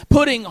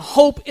 putting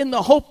hope in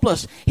the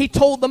hopeless. He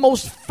told the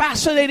most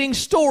fascinating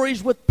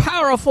stories with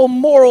powerful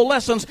moral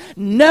lessons.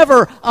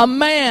 Never a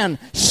man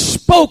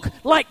spoke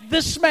like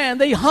this man.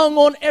 They hung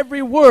on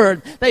every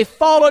word. They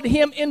followed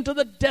him into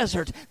the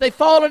desert. They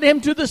followed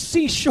him to the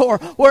seashore.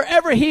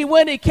 Wherever he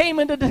went, he came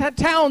into the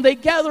town. They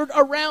gathered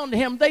around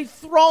him. They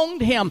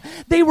thronged him.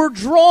 They were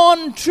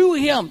drawn to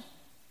him.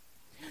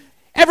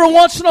 Every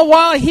once in a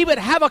while, he would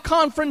have a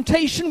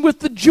confrontation with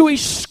the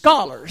Jewish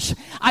scholars.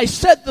 I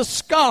said the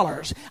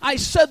scholars. I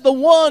said the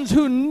ones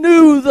who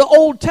knew the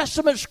Old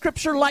Testament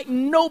scripture like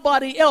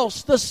nobody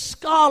else. The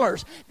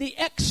scholars, the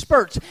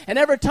experts. And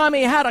every time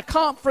he had a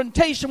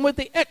confrontation with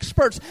the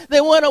experts,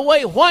 they went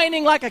away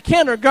whining like a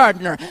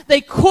kindergartner. They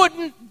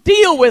couldn't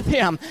deal with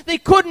him. They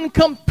couldn't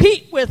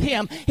compete with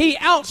him. He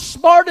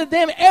outsmarted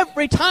them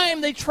every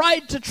time they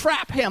tried to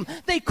trap him.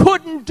 They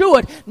couldn't do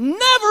it.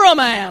 Never a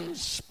man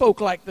spoke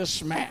like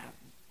this man.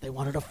 They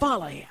wanted to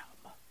follow him.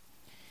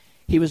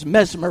 He was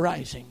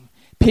mesmerizing.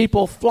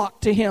 People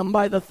flocked to him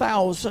by the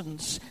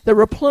thousands. There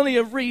were plenty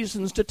of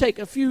reasons to take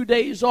a few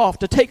days off,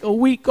 to take a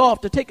week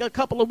off, to take a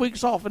couple of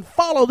weeks off and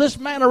follow this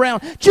man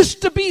around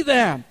just to be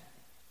there.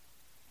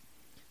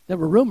 There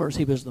were rumors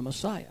he was the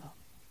Messiah.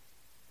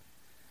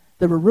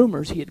 There were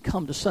rumors he had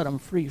come to set them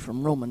free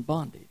from Roman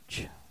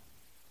bondage.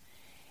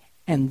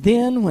 And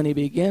then when he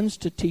begins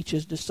to teach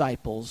his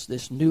disciples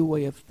this new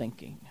way of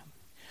thinking,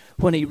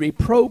 when he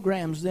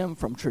reprograms them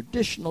from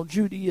traditional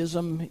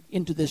Judaism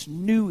into this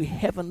new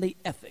heavenly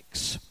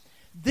ethics,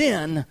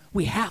 then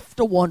we have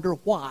to wonder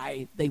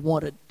why they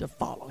wanted to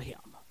follow him.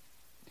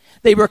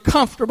 They were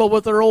comfortable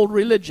with their old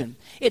religion.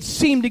 It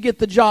seemed to get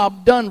the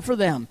job done for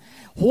them.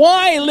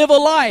 Why live a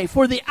life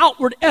where the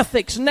outward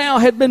ethics now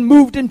had been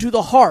moved into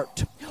the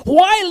heart?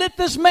 Why let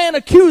this man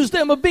accuse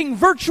them of being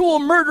virtual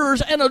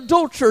murderers and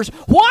adulterers?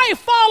 Why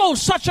follow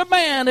such a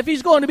man if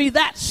he's going to be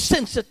that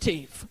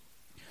sensitive?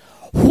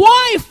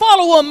 Why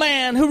follow a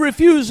man who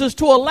refuses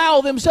to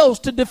allow themselves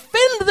to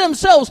defend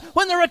themselves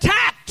when they're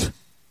attacked?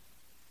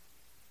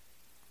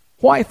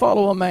 Why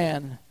follow a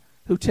man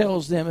who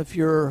tells them if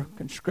you're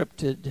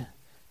conscripted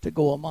to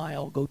go a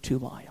mile, go 2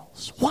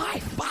 miles? Why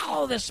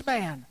follow this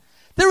man?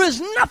 There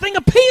is nothing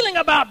appealing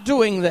about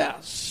doing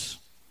this.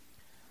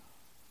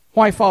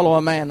 Why follow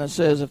a man that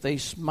says if they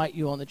smite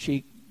you on the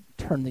cheek,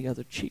 turn the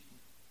other cheek?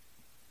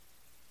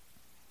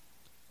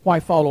 Why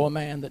follow a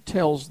man that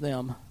tells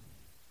them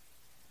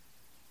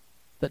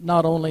that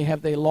not only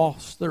have they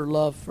lost their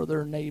love for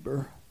their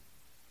neighbor,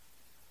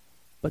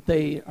 but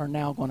they are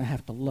now going to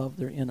have to love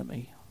their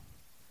enemy?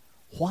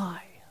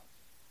 Why?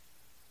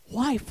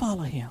 Why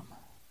follow him?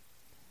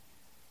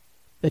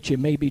 That you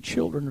may be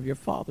children of your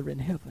Father in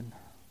heaven.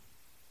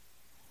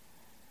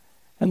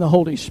 And the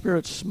Holy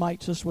Spirit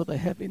smites us with a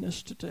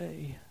heaviness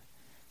today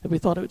that we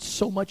thought it was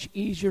so much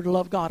easier to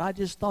love God. I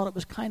just thought it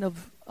was kind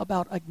of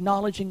about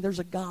acknowledging there's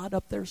a God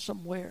up there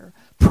somewhere,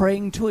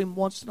 praying to him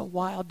once in a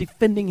while,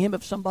 defending him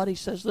if somebody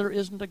says there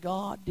isn't a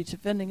God,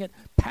 defending it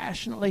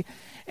passionately,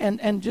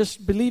 and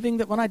just believing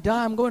that when I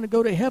die I'm going to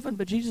go to heaven.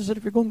 But Jesus said,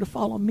 if you're going to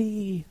follow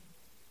me,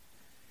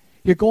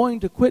 you're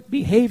going to quit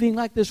behaving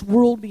like this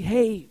world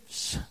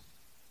behaves.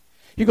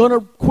 You're going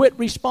to quit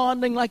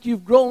responding like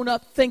you've grown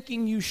up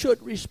thinking you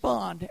should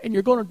respond. And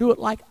you're going to do it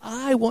like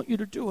I want you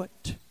to do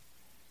it.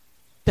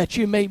 That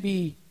you may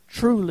be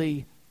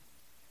truly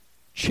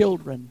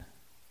children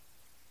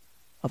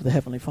of the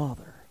Heavenly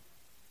Father.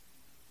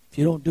 If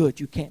you don't do it,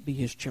 you can't be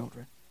his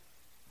children.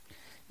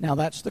 Now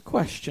that's the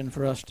question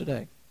for us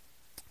today.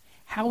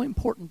 How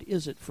important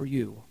is it for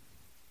you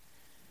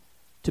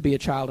to be a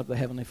child of the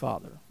Heavenly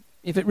Father?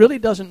 If it really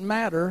doesn't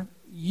matter,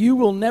 you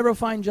will never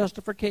find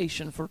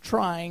justification for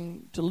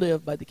trying to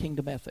live by the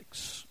kingdom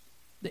ethics,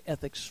 the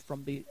ethics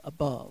from the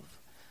above,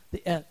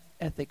 the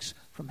ethics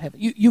from heaven.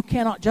 You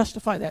cannot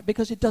justify that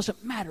because it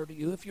doesn't matter to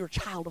you if you're a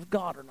child of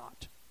God or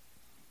not.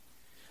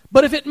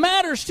 But if it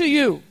matters to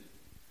you,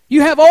 You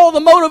have all the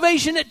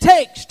motivation it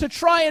takes to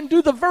try and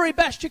do the very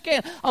best you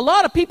can. A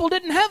lot of people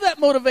didn't have that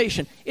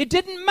motivation. It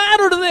didn't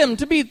matter to them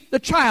to be the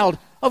child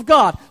of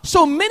God.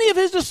 So many of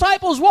his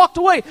disciples walked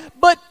away.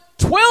 But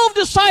 12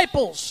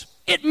 disciples,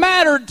 it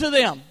mattered to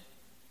them.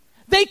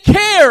 They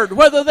cared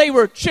whether they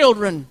were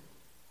children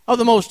of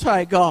the Most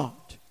High God.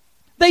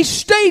 They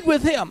stayed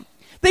with him.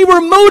 They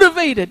were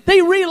motivated.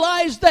 They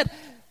realized that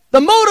the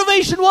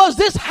motivation was,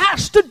 this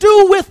has to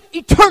do with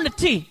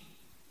eternity.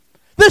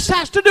 This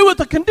has to do with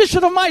the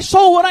condition of my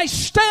soul when I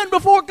stand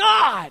before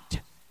God.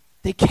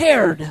 They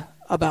cared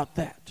about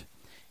that.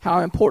 How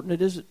important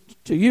it is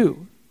to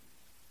you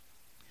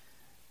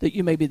that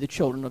you may be the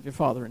children of your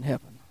Father in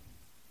heaven.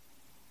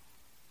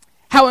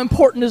 How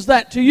important is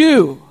that to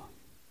you?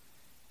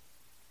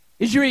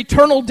 Is your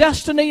eternal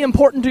destiny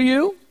important to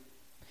you?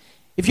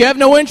 If you have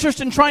no interest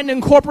in trying to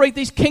incorporate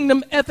these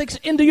kingdom ethics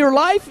into your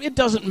life, it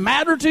doesn't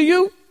matter to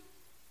you.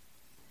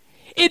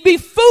 It'd be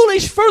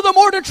foolish,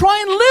 furthermore, to try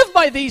and live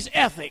by these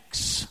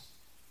ethics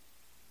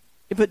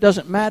if it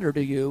doesn't matter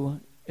to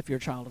you if you're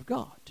a child of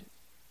God.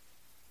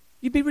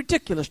 You'd be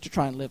ridiculous to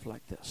try and live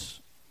like this.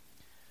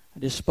 I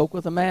just spoke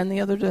with a man the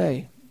other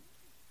day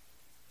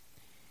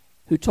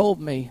who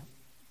told me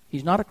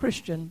he's not a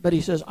Christian, but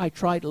he says, I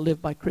try to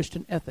live by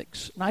Christian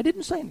ethics. And I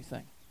didn't say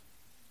anything.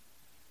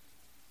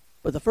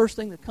 But the first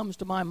thing that comes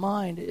to my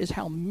mind is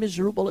how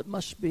miserable it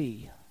must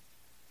be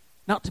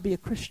not to be a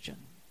Christian,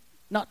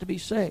 not to be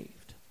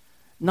saved,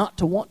 not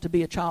to want to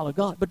be a child of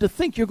God, but to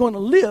think you're going to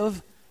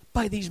live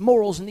by these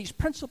morals and these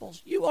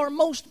principles. You are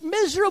most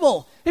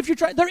miserable if you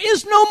try. There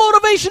is no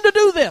motivation to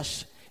do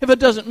this. If it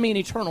doesn't mean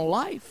eternal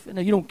life,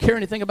 and you don't care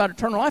anything about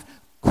eternal life,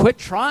 quit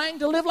trying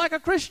to live like a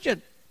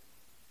Christian.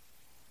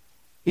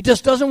 It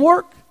just doesn't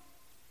work.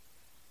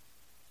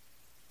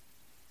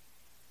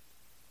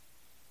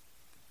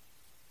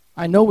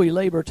 I know we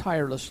labor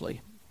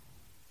tirelessly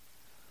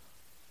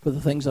for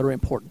the things that are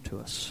important to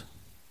us.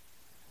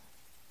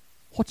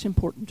 What's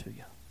important to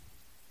you?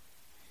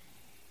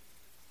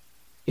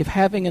 If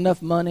having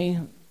enough money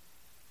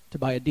to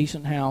buy a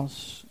decent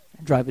house,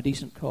 drive a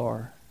decent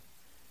car,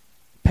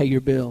 pay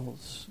your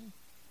bills,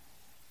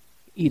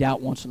 eat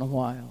out once in a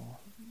while,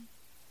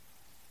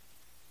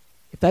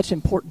 if that's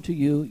important to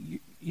you,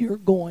 you're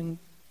going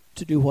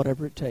to do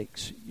whatever it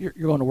takes. You're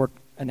going to work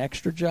an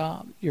extra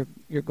job.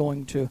 You're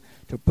going to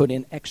put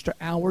in extra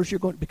hours.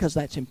 Because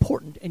that's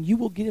important, and you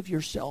will give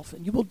yourself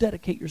and you will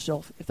dedicate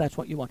yourself if that's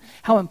what you want.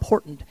 How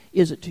important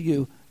is it to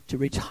you to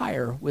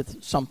retire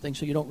with something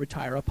so you don't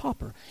retire a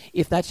pauper?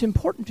 If that's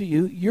important to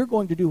you, you're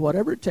going to do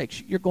whatever it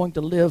takes. You're going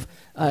to live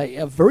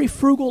a very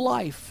frugal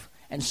life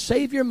and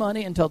save your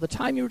money until the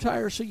time you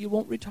retire so you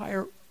won't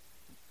retire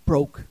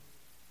broke.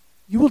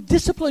 You will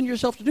discipline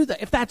yourself to do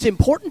that if that's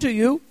important to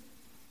you.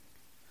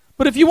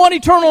 But if you want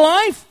eternal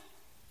life,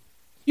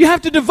 you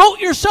have to devote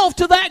yourself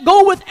to that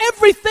goal with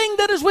everything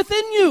that is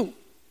within you.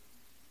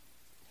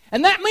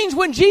 And that means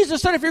when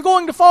Jesus said, if you're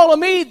going to follow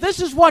me, this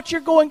is what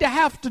you're going to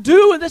have to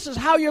do, and this is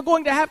how you're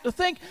going to have to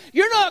think.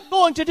 You're not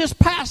going to just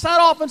pass that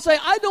off and say,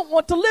 I don't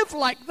want to live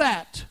like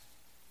that.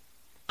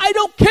 I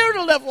don't care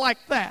to live like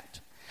that.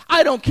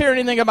 I don't care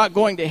anything about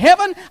going to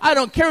heaven. I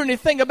don't care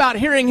anything about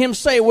hearing him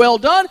say, well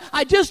done.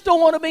 I just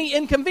don't want to be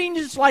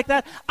inconvenienced like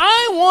that.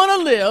 I want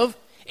to live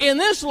in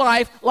this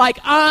life like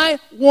I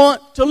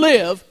want to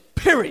live,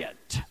 period.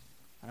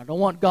 And I don't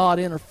want God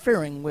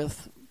interfering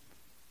with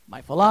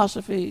my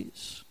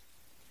philosophies,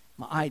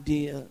 my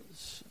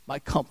ideas, my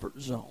comfort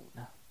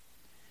zone.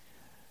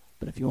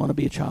 But if you want to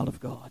be a child of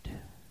God,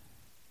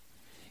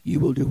 you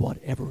will do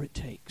whatever it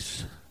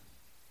takes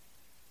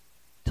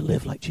to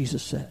live like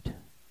Jesus said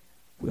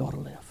we ought to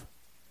live.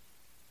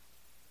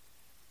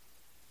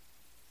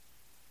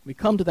 We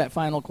come to that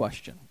final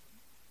question.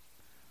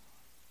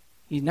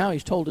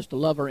 He's told us to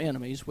love our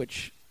enemies,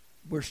 which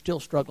we're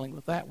still struggling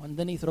with that one.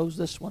 Then he throws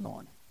this one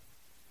on.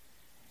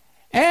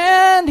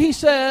 And he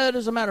said,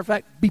 as a matter of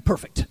fact, be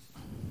perfect.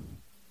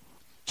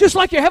 Just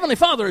like your heavenly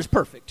Father is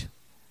perfect.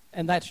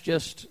 And that's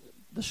just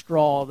the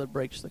straw that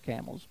breaks the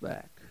camel's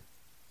back.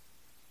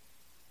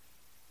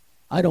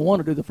 I don't want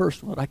to do the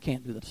first one. I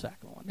can't do the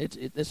second one.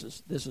 This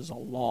is a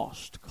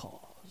lost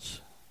cause.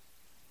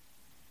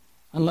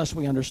 Unless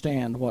we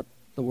understand what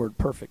the word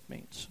perfect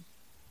means.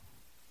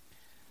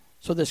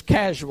 So this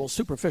casual,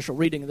 superficial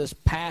reading of this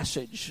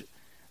passage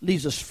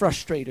leaves us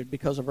frustrated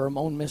because of our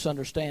own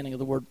misunderstanding of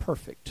the word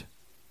perfect.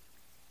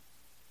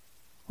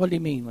 What did he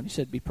mean when he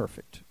said be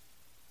perfect?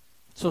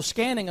 So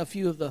scanning a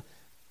few of the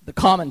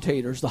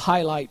commentators, the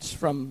highlights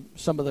from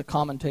some of the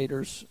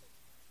commentators,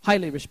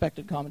 highly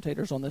respected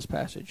commentators on this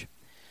passage,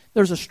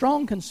 there's a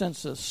strong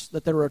consensus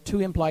that there are two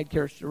implied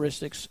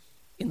characteristics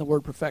in the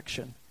word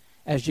perfection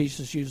as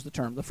Jesus used the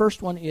term. The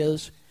first one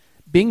is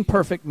being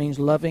perfect means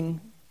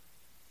loving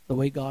the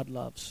way God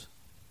loves.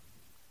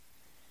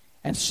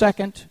 And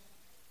second,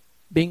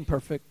 being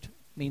perfect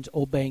means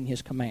obeying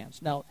his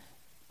commands. Now,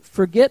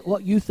 forget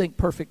what you think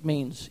perfect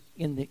means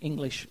in the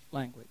English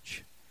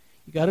language.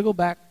 You got to go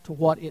back to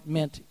what it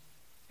meant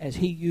as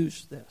he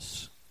used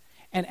this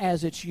and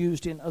as it's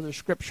used in other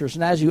scriptures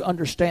and as you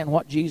understand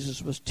what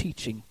Jesus was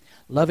teaching.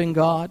 Loving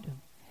God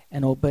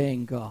and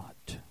obeying God.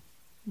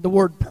 The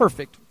word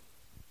perfect,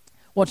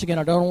 once again,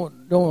 I don't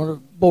want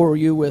to bore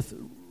you with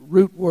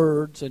root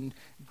words and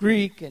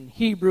Greek and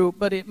Hebrew,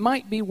 but it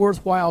might be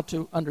worthwhile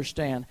to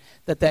understand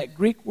that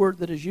Greek word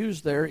that is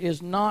used there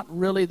is not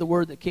really the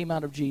word that came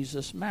out of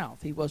Jesus' mouth.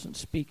 He wasn't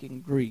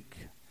speaking Greek.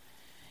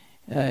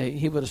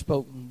 He would have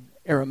spoken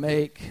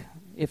Aramaic.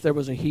 If there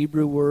was a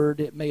Hebrew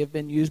word, it may have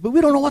been used, but we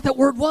don't know what that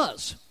word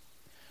was.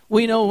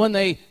 We know when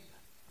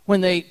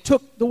they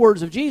took the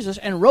words of Jesus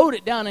and wrote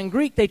it down in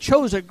Greek, they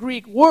chose a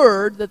Greek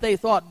word that they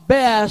thought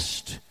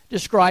best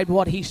described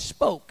what he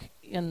spoke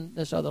in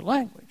this other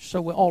language.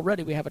 So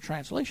already we have a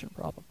translation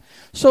problem.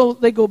 So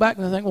they go back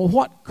and they think, well,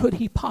 what could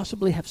he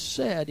possibly have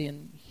said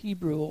in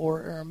Hebrew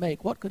or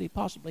Aramaic? What could he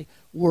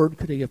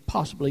have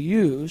possibly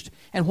used?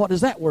 And what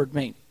does that word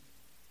mean?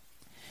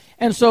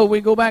 And so we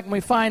go back and we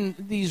find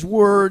these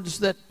words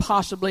that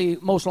possibly,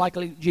 most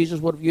likely, Jesus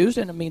would have used,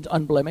 and it means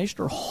unblemished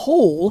or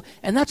whole.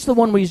 And that's the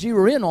one we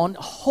zero in on,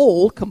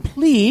 whole,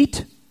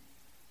 complete.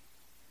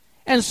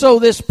 And so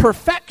this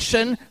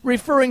perfection,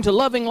 referring to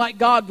loving like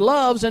God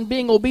loves and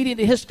being obedient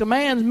to His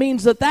commands,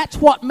 means that that's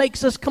what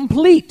makes us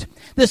complete.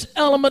 This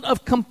element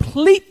of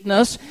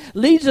completeness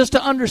leads us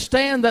to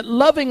understand that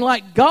loving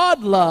like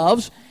God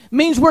loves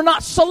means we're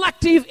not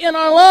selective in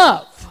our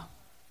love.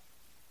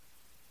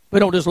 We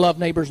don't just love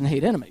neighbors and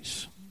hate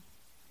enemies.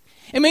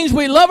 It means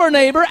we love our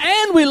neighbor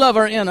and we love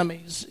our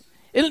enemies.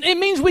 It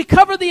means we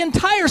cover the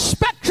entire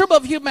spectrum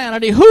of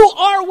humanity. Who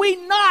are we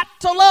not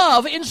to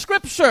love in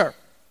Scripture?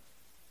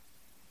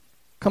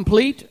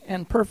 Complete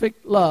and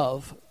perfect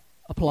love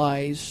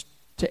applies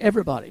to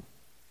everybody.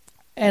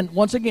 And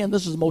once again,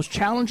 this is the most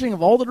challenging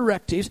of all the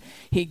directives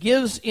he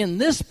gives in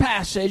this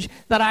passage,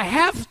 that I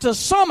have to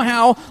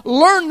somehow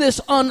learn this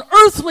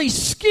unearthly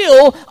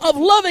skill of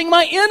loving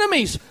my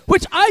enemies,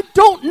 which I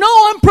don't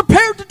know I'm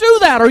prepared to do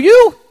that. Are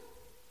you?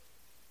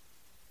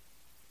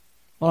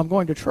 Well, I'm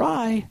going to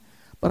try,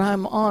 but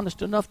I'm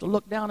honest enough to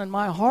look down in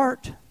my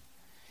heart,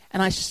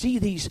 and I see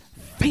these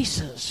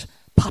faces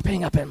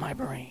popping up in my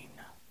brain.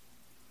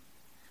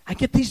 I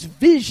get these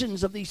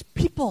visions of these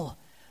people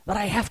that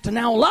I have to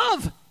now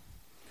love,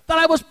 that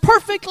I was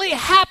perfectly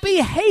happy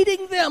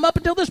hating them up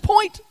until this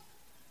point.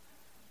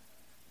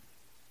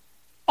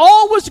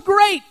 All was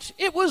great.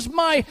 It was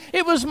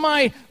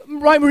my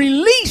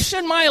release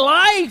in my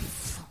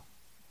life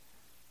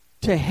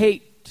to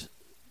hate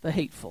the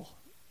hateful.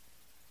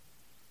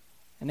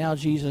 And now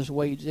Jesus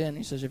wades in.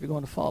 He says, if you're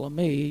going to follow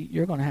me,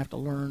 you're going to have to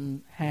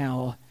learn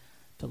how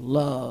to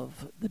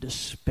love the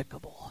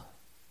despicable.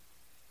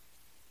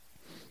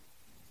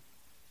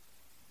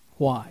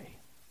 Why?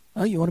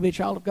 Oh, you want to be a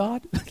child of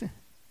God?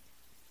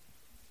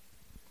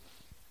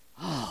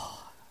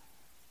 Oh,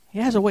 he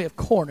has a way of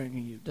cornering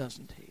you,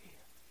 doesn't he?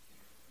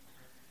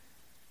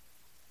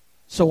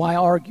 So I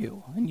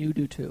argue, and you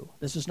do too.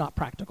 This is not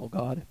practical,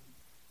 God.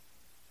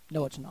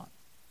 No, it's not.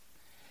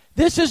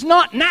 This is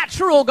not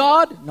natural,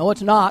 God. No,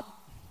 it's not.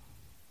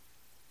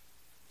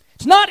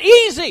 It's not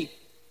easy.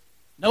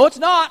 No, it's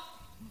not.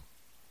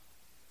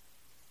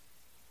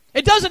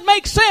 It doesn't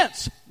make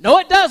sense. No,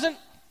 it doesn't.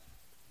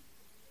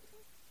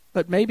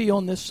 But maybe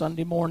on this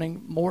Sunday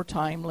morning, more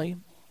timely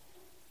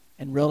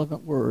and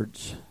relevant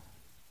words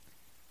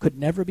could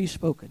never be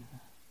spoken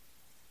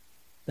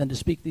than to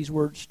speak these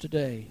words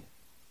today.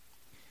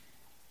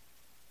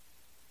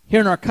 Here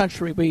in our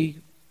country, we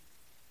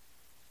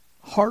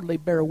hardly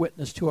bear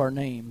witness to our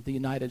name, the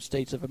United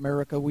States of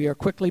America. We are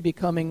quickly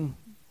becoming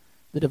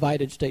the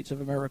divided states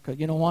of America.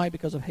 You know why?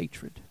 Because of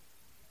hatred.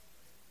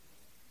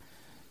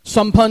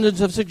 Some pundits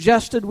have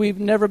suggested we've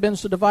never been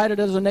so divided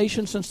as a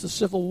nation since the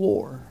Civil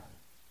War.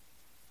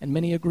 And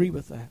many agree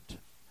with that.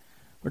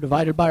 We're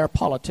divided by our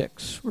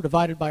politics. We're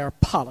divided by our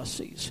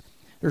policies.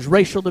 There's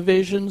racial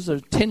divisions.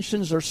 There's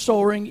tensions are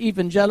soaring.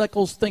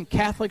 Evangelicals think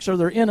Catholics are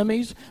their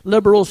enemies.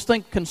 Liberals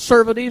think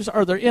conservatives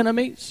are their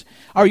enemies.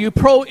 Are you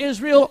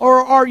pro-Israel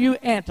or are you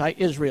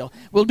anti-Israel?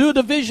 We'll do a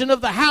division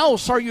of the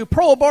House. Are you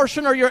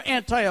pro-abortion or you're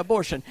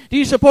anti-abortion? Do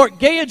you support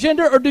gay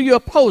agenda or do you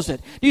oppose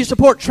it? Do you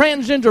support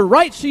transgender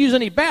rights to use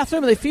any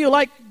bathroom if they feel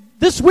like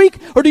this week,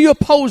 or do you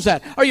oppose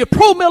that? Are you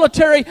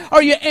pro-military?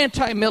 Are you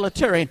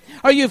anti-military?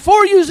 Are you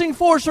for using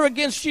force or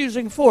against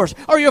using force?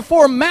 Are you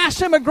for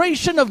mass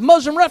immigration of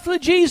Muslim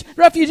refugees,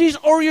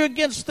 or are you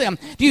against them?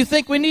 Do you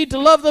think we need to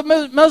love the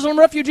Muslim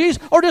refugees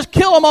or just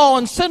kill them all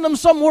and send them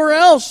somewhere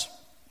else?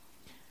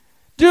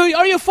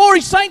 Are you for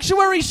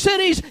sanctuary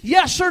cities?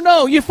 Yes or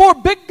no? You for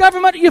big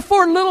government? Are you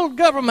for little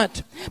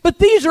government? But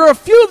these are a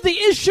few of the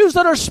issues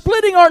that are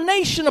splitting our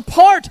nation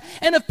apart.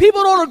 And if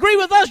people don't agree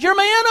with us, you're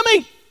my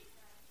enemy.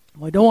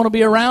 We don't want to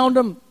be around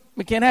them.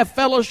 We can't have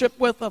fellowship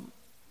with them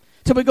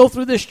till we go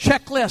through this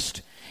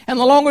checklist. And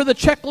the longer the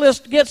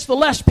checklist gets, the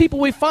less people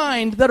we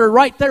find that are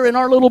right there in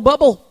our little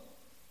bubble.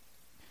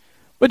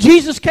 But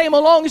Jesus came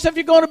along and said, if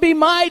you're going to be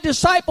my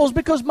disciples,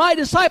 because my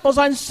disciples,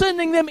 I'm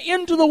sending them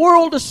into the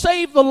world to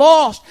save the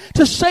lost,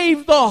 to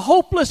save the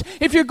hopeless.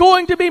 If you're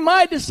going to be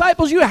my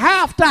disciples, you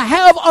have to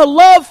have a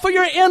love for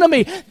your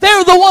enemy.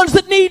 They're the ones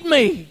that need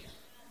me.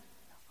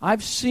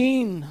 I've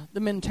seen the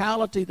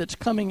mentality that's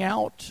coming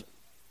out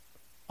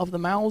of the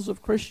mouths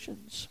of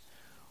Christians.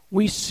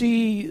 We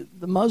see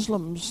the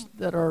Muslims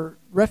that are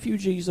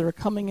refugees that are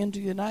coming into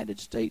the United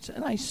States,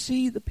 and I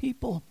see the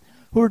people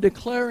who are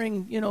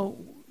declaring,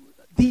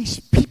 these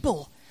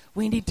people,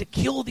 we need to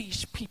kill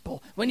these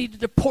people. We need to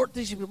deport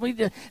these people.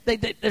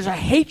 There's a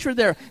hatred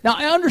there. Now,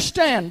 I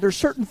understand there's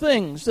certain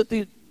things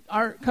that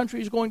our country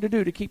is going to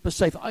do to keep us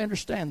safe. I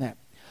understand that.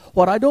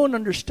 What I don't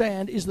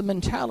understand is the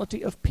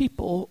mentality of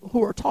people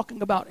who are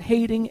talking about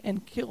hating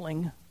and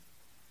killing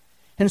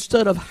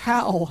instead of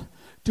how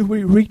do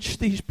we reach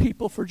these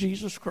people for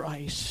Jesus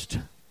Christ.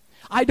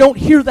 I don't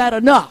hear that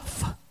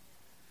enough.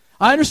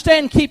 I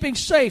understand keeping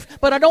safe,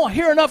 but I don't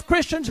hear enough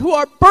Christians who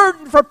are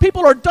burdened for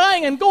people who are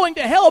dying and going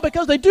to hell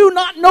because they do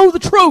not know the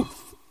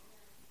truth.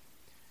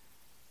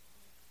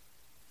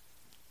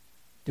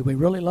 Do we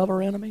really love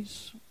our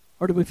enemies?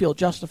 Or do we feel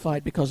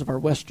justified because of our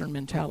Western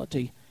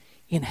mentality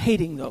in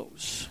hating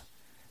those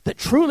that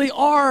truly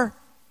are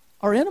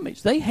our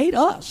enemies? They hate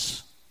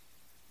us.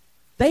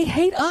 They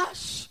hate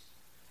us.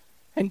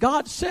 And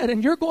God said,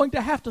 and you're going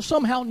to have to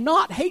somehow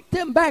not hate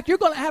them back. You're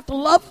going to have to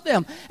love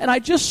them. And I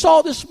just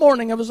saw this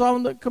morning, I was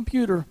on the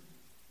computer,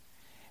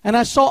 and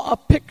I saw a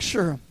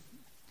picture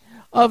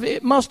of,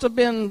 it must have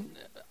been,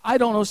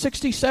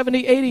 60,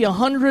 70, 80,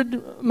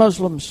 100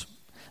 Muslims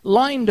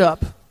lined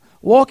up,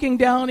 walking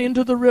down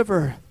into the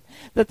river.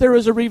 That there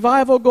is a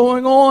revival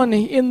going on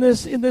in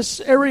this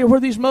area where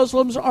these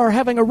Muslims are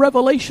having a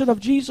revelation of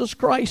Jesus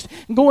Christ,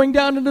 going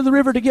down into the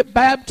river to get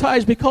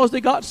baptized because they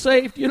got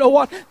saved. You know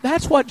what?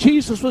 That's what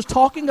Jesus was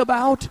talking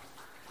about.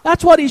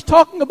 That's what he's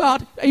talking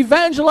about.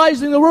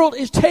 Evangelizing the world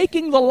is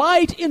taking the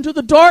light into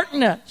the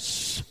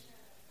darkness.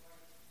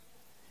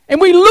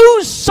 And we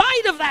lose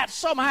sight of that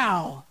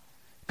somehow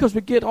because we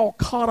get all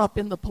caught up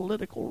in the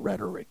political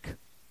rhetoric.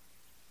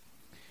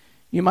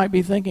 You might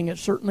be thinking it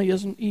certainly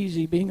isn't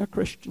easy being a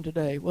Christian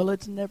today. Well,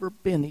 it's never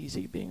been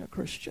easy being a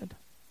Christian.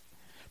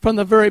 From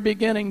the very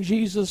beginning,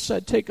 Jesus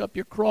said, take up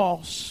your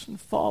cross and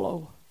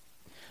follow.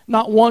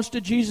 Not once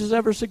did Jesus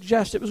ever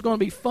suggest it was going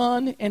to be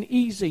fun and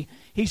easy.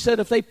 He said,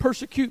 if they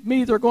persecute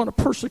me, they're going to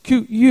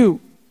persecute you.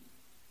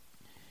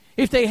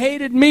 If they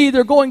hated me,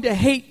 they're going to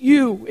hate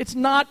you. It's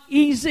not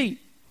easy.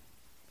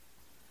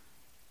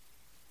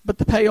 But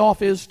the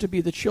payoff is to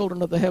be the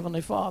children of the Heavenly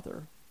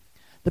Father.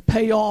 The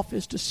payoff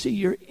is to see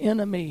your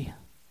enemy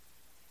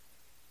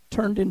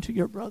turned into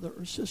your brother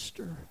or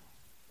sister.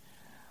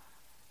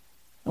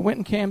 I went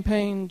and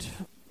campaigned.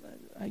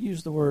 I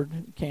used the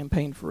word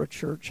campaign for a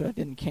church. I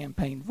didn't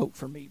campaign, vote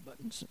for me, but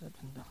no,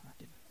 I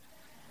didn't.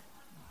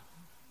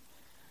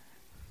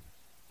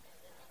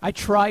 I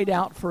tried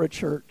out for a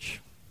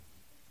church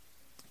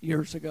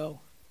years ago.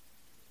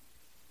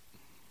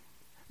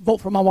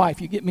 Vote for my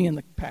wife. You get me in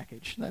the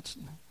package.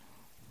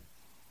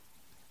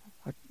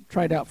 I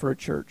tried out for a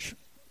church.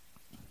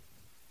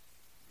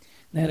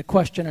 They had a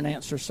question and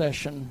answer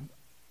session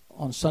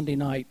on Sunday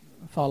night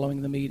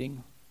following the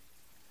meeting.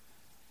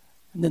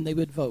 And then they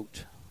would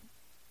vote.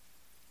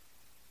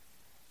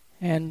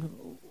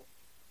 And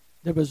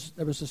there was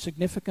a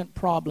significant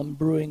problem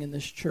brewing in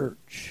this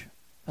church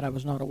that I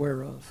was not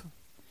aware of.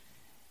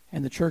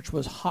 And the church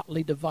was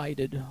hotly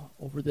divided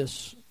over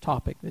this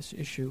topic, this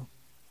issue,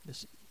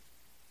 this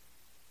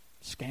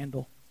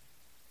scandal.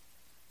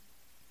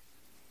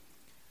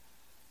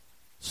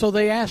 So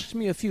they asked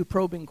me a few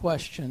probing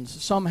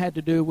questions. Some had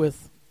to do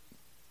with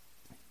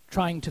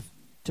trying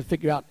to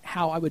figure out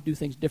how I would do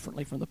things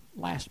differently from the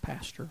last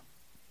pastor.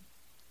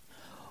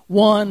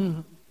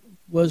 One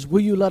was,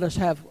 will you let us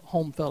have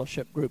home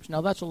fellowship groups?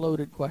 Now that's a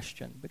loaded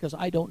question because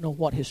I don't know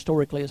what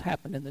historically has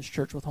happened in this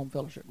church with home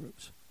fellowship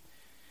groups.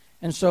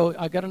 And so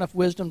I got enough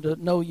wisdom to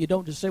know you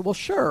don't just say, well,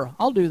 sure,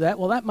 I'll do that.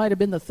 Well, that might have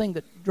been the thing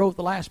that drove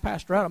the last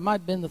pastor out. It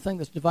might have been the thing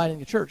that's dividing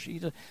the church.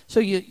 So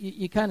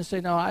you kind of say,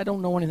 no, I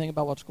don't know anything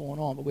about what's going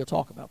on, but we'll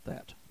talk about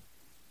that.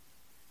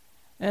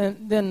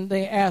 And then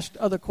they asked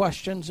other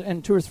questions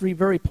and 2 or 3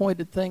 very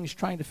pointed things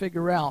trying to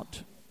figure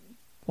out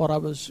what I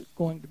was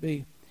going to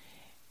be.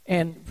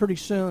 And pretty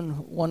soon,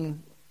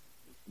 one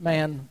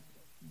man,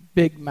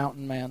 big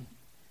mountain man,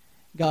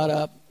 got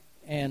up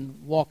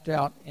and walked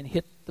out and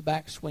hit the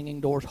back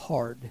swinging doors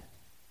hard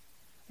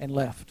and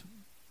left.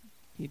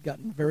 He'd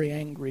gotten very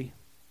angry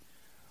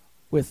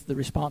with the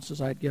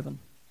responses I'd given.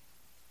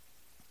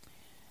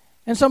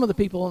 And some of the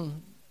people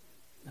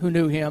who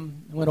knew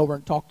him and went over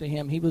and talked to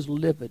him, he was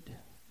livid.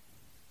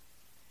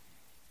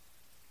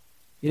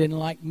 He didn't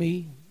like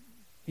me.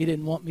 He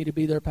didn't want me to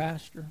be their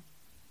pastor.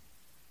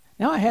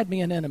 Now I had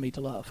me an enemy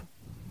to love.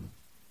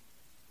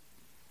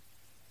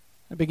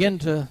 I began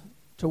to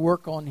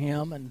work on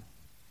him and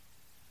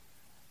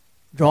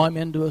draw him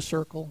into a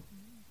circle.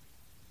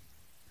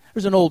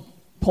 There's an old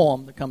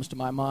poem that comes to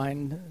my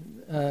mind.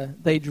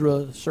 They drew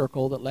a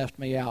circle that left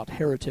me out.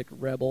 Heretic,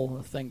 rebel,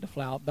 a thing to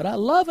flout. But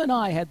love and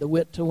I had the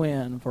wit to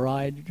win, for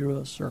I drew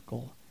a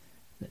circle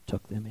that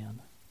took them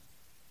in.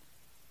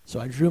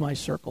 So I drew my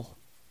circle,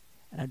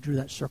 and I drew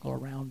that circle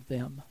around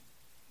them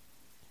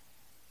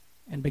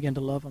and began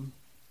to love them.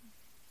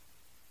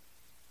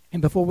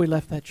 And before we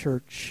left that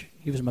church,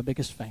 He was my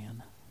biggest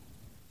fan.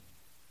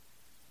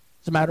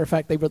 As a matter of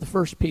fact, they were the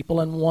first people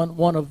and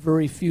one of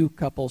very few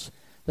couples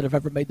that have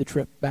ever made the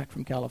trip back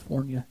from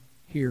California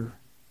here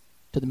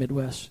to the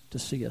Midwest to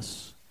see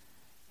us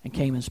and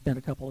came and spent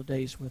a couple of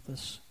days with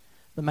us.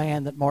 The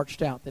man that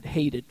marched out that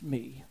hated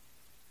me,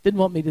 didn't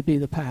want me to be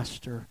the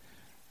pastor,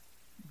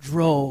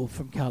 drove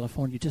from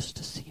California just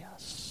to see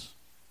us.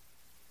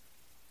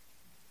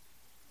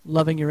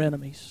 Loving your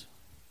enemies.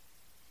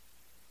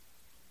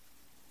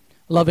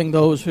 Loving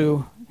those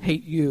who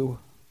hate you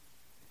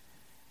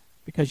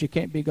because you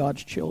can't be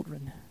God's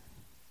children.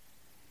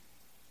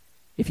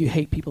 If you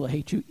hate people that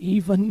hate you,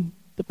 even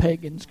the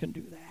pagans can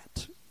do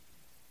that.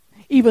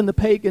 Even the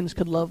pagans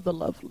can love the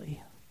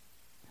lovely.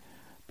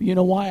 But you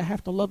know why I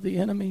have to love the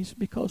enemies?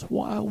 Because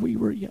while we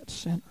were yet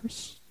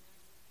sinners,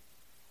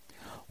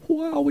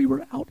 while we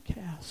were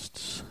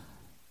outcasts,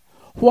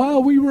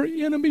 while we were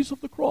enemies of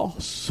the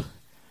cross,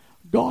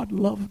 God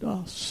loved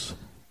us.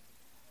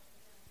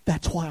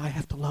 That's why I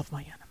have to love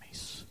my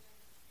enemies.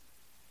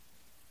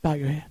 Bow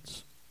your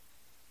heads.